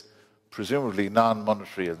various, presumably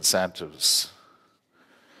non-monetary incentives.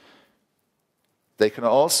 They can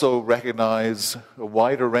also recognize a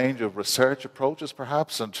wider range of research approaches,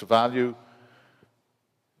 perhaps, and to value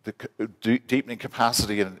the deepening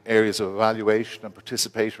capacity in areas of evaluation and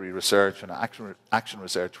participatory research and action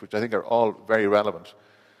research, which I think are all very relevant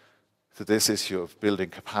to this issue of building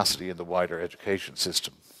capacity in the wider education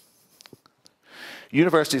system.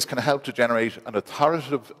 Universities can help to generate an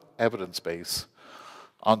authoritative evidence base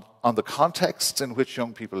on the contexts in which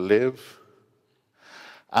young people live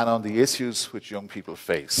and on the issues which young people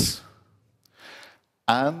face.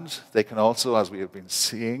 And they can also, as we have been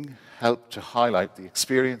seeing, help to highlight the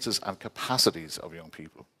experiences and capacities of young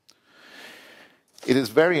people. It is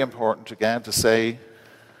very important, again, to say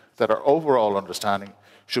that our overall understanding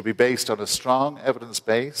should be based on a strong evidence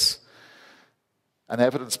base, an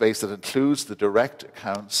evidence base that includes the direct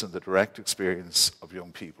accounts and the direct experience of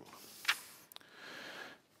young people.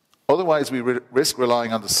 Otherwise, we risk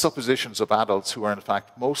relying on the suppositions of adults who are in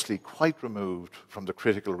fact mostly quite removed from the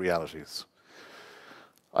critical realities.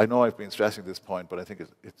 I know I've been stressing this point, but I think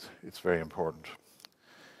it's very important.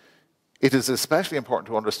 It is especially important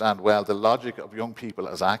to understand well the logic of young people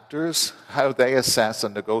as actors, how they assess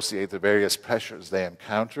and negotiate the various pressures they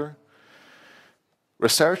encounter.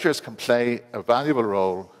 Researchers can play a valuable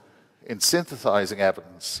role in synthesizing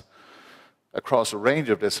evidence across a range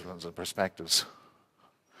of disciplines and perspectives.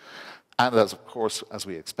 And as, of course, as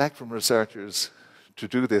we expect from researchers, to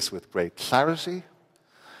do this with great clarity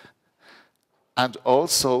and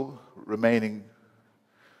also remaining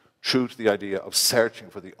true to the idea of searching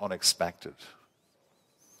for the unexpected.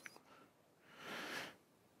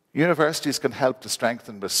 Universities can help to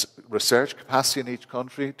strengthen research capacity in each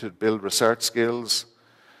country, to build research skills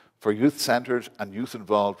for youth-centered and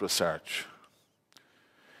youth-involved research.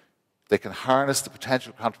 They can harness the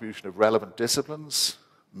potential contribution of relevant disciplines,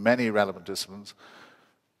 many relevant disciplines,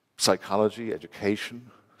 psychology, education,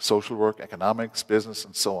 social work, economics, business,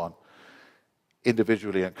 and so on,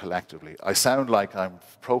 individually and collectively. I sound like I'm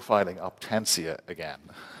profiling Optentia again.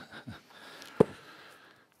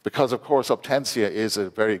 Because, of course, Optentia is a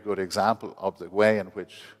very good example of the way in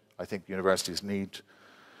which I think universities need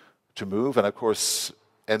to move. And, of course,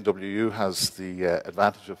 NWU has the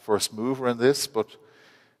advantage of first mover in this, but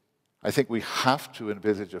I think we have to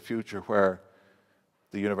envisage a future where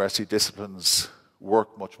the university disciplines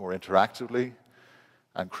work much more interactively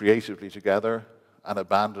and creatively together and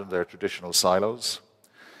abandon their traditional silos.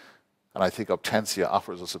 And I think Optentia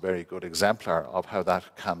offers us a very good exemplar of how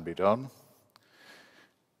that can be done.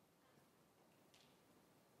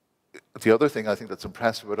 The other thing I think that's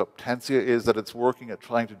impressive with Optentia is that it's working at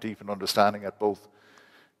trying to deepen understanding at both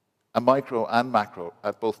both micro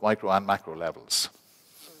and macro levels.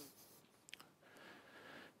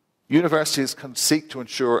 Universities can seek to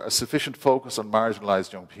ensure a sufficient focus on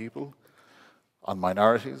marginalised young people, on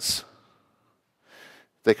minorities.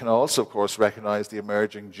 They can also, of course, recognise the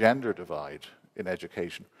emerging gender divide in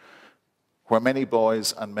education, where many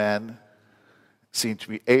boys and men seem to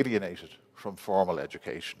be alienated from formal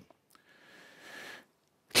education.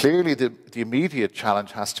 Clearly, the immediate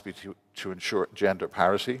challenge has to be to ensure gender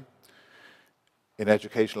parity in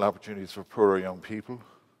educational opportunities for poorer young people.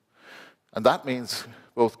 And that means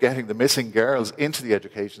both getting the missing girls into the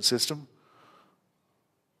education system,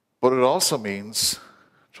 but it also means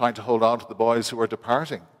trying to hold on to the boys who are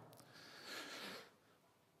departing.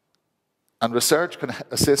 And research can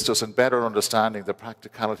assist us in better understanding the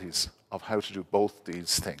practicalities of how to do both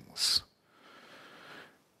these things.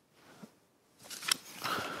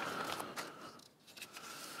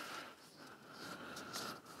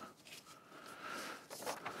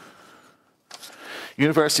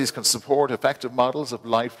 Universities can support effective models of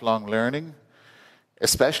lifelong learning,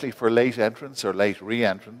 especially for late entrants or late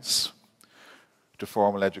re-entrants to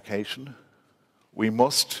formal education. We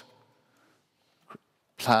must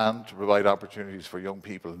plan to provide opportunities for young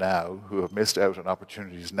people now who have missed out on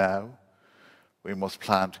opportunities now. We must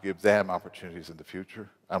plan to give them opportunities in the future,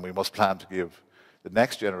 and we must plan to give the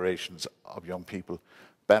next generations of young people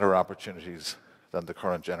better opportunities than the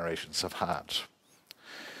current generations have had.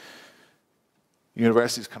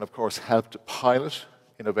 Universities can, of course, help to pilot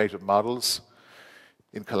innovative models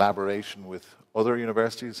in collaboration with other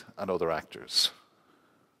universities and other actors.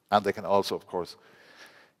 And they can also, of course,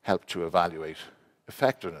 help to evaluate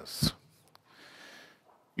effectiveness.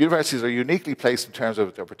 Universities are uniquely placed in terms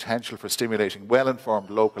of their potential for stimulating well-informed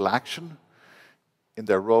local action in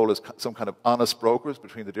their role as some kind of honest brokers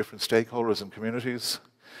between the different stakeholders and communities,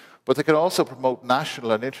 but they can also promote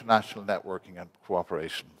national and international networking and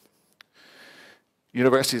cooperation.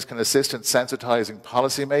 Universities can assist in sensitizing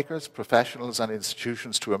policymakers, professionals and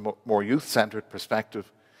institutions to a more youth-centered perspective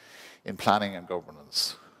in planning and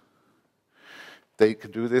governance. They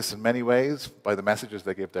can do this in many ways, by the messages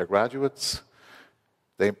they give their graduates,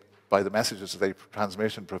 by the messages they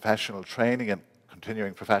transmit in professional training and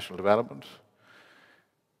continuing professional development.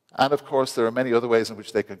 And of course, there are many other ways in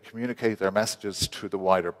which they can communicate their messages to the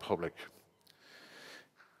wider public.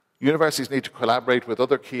 Universities need to collaborate with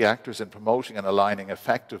other key actors in promoting and aligning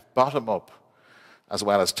effective bottom-up as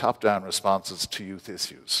well as top-down responses to youth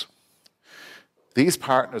issues. These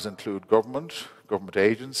partners include government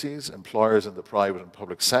agencies, employers in the private and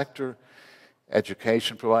public sector,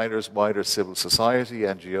 education providers, wider civil society,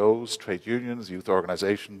 NGOs, trade unions, youth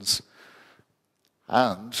organisations,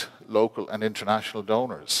 and local and international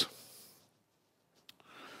donors.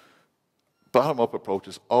 Bottom-up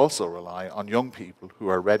approaches also rely on young people who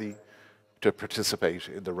are ready to participate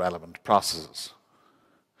in the relevant processes.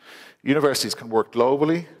 Universities can work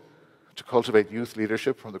globally to cultivate youth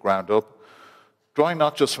leadership from the ground up, drawing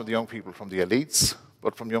not just from the young people from the elites,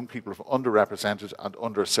 but from young people from underrepresented and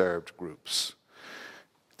underserved groups.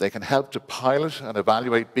 They can help to pilot and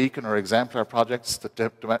evaluate beacon or exemplar projects that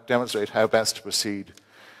demonstrate how best to proceed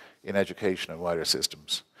in education and wider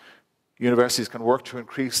systems. Universities can work to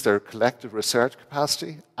increase their collective research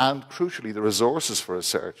capacity and, crucially, the resources for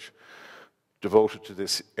research devoted to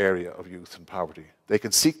this area of youth and poverty. They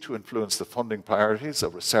can seek to influence the funding priorities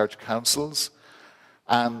of research councils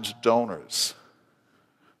and donors.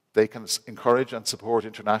 They can encourage and support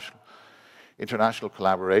international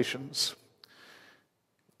collaborations.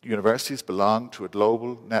 Universities belong to a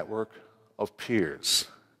global network of peers.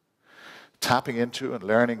 Tapping into and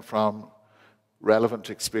learning from relevant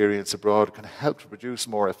experience abroad can help to produce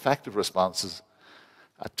more effective responses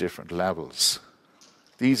at different levels.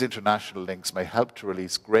 These international links may help to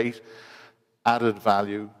release great added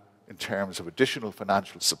value in terms of additional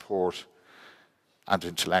financial support and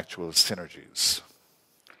intellectual synergies.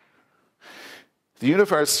 The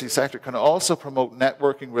university sector can also promote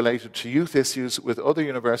networking related to youth issues with other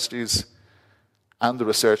universities and the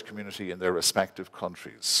research community in their respective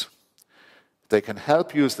countries. They can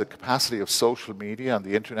help use the capacity of social media and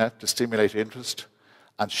the internet to stimulate interest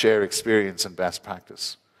and share experience and best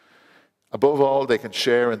practice. Above all, they can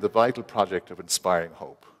share in the vital project of inspiring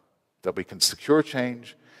hope, that we can secure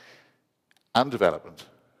change and development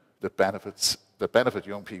that benefit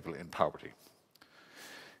young people in poverty.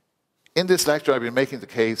 In this lecture, I've been making the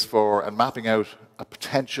case for and mapping out a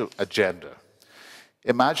potential agenda,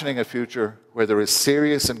 imagining a future where there is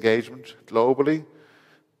serious engagement globally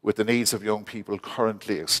with the needs of young people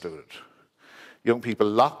currently excluded, young people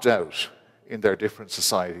locked out in their different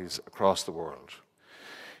societies across the world.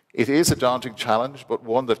 It is a daunting challenge, but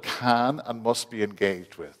one that can and must be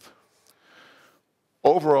engaged with.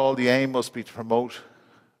 Overall, the aim must be to promote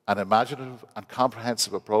an imaginative and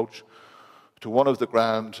comprehensive approach to one of the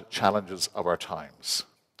grand challenges of our times.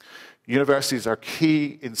 Universities are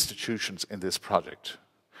key institutions in this project.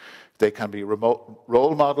 They can be remote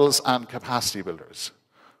role models and capacity builders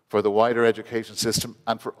for the wider education system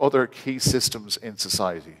and for other key systems in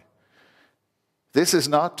society. This is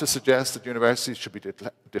not to suggest that universities should be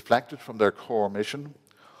deflected from their core mission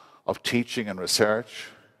of teaching and research.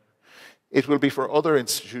 It will be for other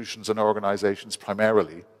institutions and organizations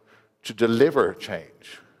primarily to deliver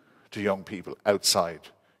change to young people outside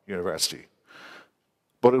university.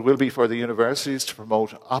 But it will be for the universities to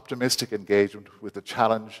promote optimistic engagement with the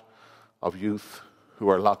challenge of youth who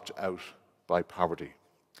are locked out by poverty.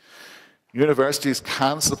 Universities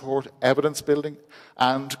can support evidence building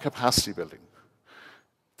and capacity building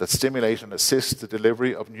that stimulate and assist the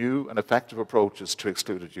delivery of new and effective approaches to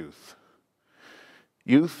excluded youth.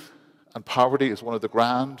 Youth and poverty is one of the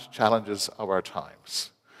grand challenges of our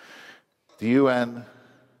times. The UN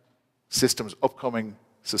system's upcoming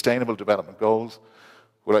Sustainable Development Goals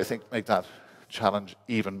will, I think, make that challenge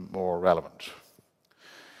even more relevant.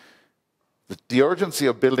 The urgency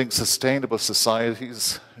of building sustainable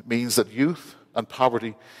societies means that youth and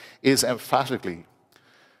poverty is emphatically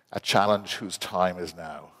a challenge whose time is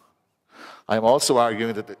now. I am also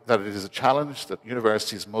arguing that it is a challenge that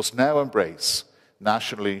universities must now embrace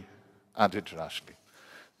nationally and internationally.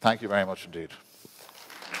 Thank you very much indeed.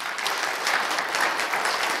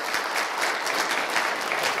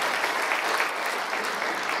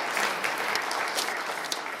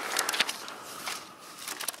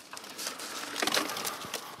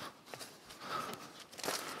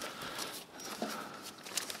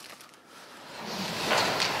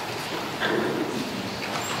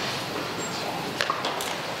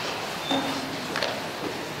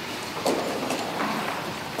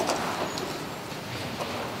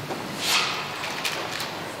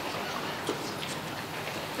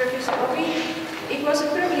 Professor Robbie, it was a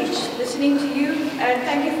privilege listening to you, and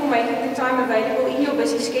thank you for making the time available in your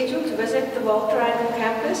busy schedule to visit the Vaal Triangle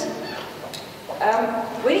campus.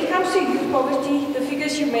 When it comes to youth poverty, the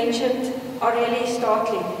figures you mentioned are really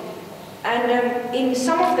startling. And in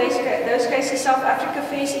some of those cases, South Africa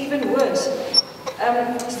fares even worse.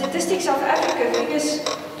 Statistics South Africa figures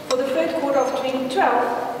for the third quarter of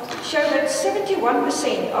 2012 show that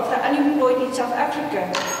 71% of the unemployed in South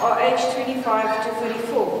Africa are aged 25 to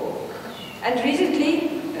 34. And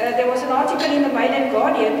recently, there was an article in the Mail and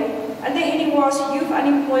Guardian, and the heading was Youth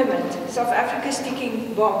Unemployment, South Africa's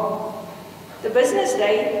Ticking Bomb. The Business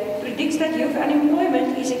Day predicts that youth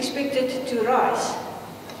unemployment is expected to rise.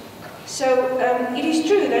 So it is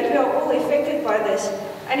true that we are all affected by this,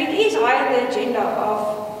 and it is high on the agenda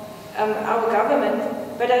of our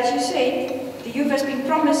government, but as you said, the youth has been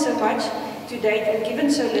promised so much to date and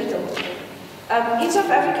given so little. In South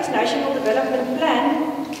Africa's National Development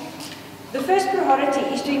Plan, the first priority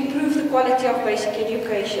is to improve the quality of basic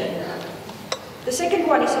education. The second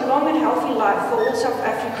one is a long and healthy life for all South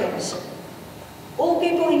Africans. All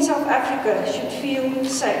people in South Africa should feel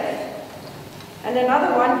safe. And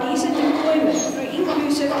another one, decent employment through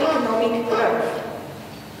inclusive economic growth.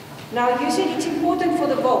 Now, you said it's important for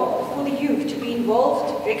the Vaal, for the youth to be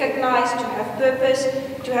involved, recognized, to have purpose,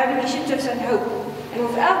 to have initiatives and hope. And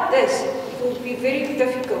without this, it will be very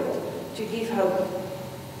difficult to give hope.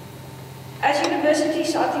 As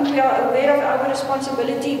universities, I think we are aware of our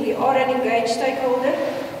responsibility. We are an engaged stakeholder.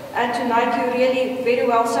 And tonight you really very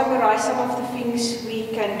well summarized some of the things we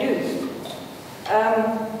can do.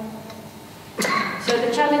 So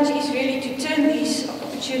the challenge is really to turn these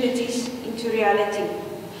opportunities into reality.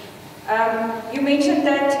 You mentioned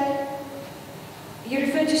that you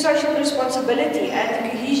referred to social responsibility and the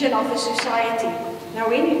cohesion of a society. Now,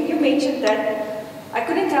 when you mentioned that, I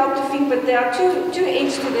couldn't help to think, but there are two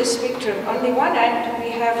ends to this spectrum. On the one hand,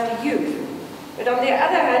 we have the youth, but on the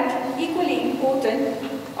other hand, equally important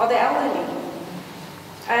are the elderly.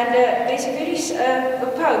 And there's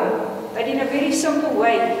a poem that in a very simple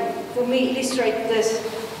way, for me, illustrates this.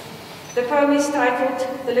 The poem is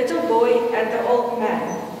titled, The Little Boy and the Old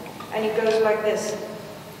Man. And it goes like this.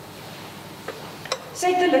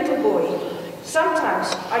 Said the little boy,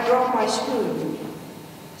 sometimes I drop my spoon.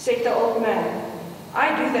 Said the old man,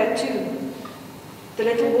 I do that too. The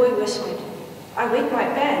little boy whispered, I wet my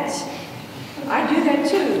pants. I do that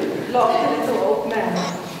too, laughed the little old man.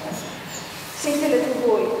 Said the little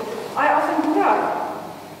boy, I often cry.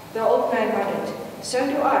 The old man muttered, so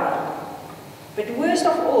do I. But worst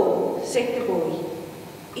of all, said the boy,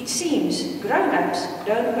 it seems grown-ups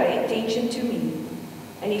don't pay attention to me.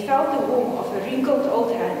 And he felt the warmth of a wrinkled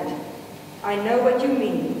old hand. I know what you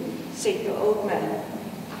mean, said the old man.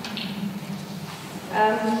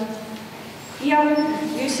 Ian,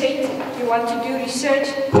 you said you want to do research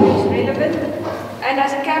that is relevant, and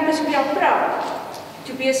as a campus we are proud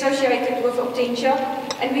to be associated with Optentia,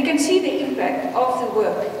 and we can see the impact of the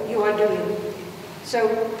work you are doing.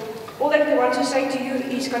 So all that we want to say to you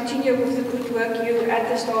is continue with the good work you and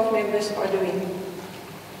the staff members are doing.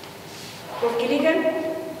 Prof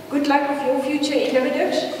Gilligan, good luck with your future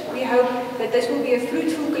endeavours. We hope that this will be a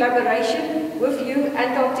fruitful collaboration with you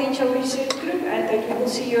and the Optentia Research Group, and that we will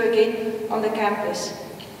see you again on the campus.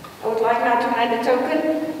 I would like now to hand a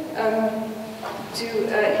token to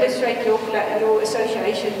illustrate your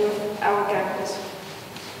association with our campus.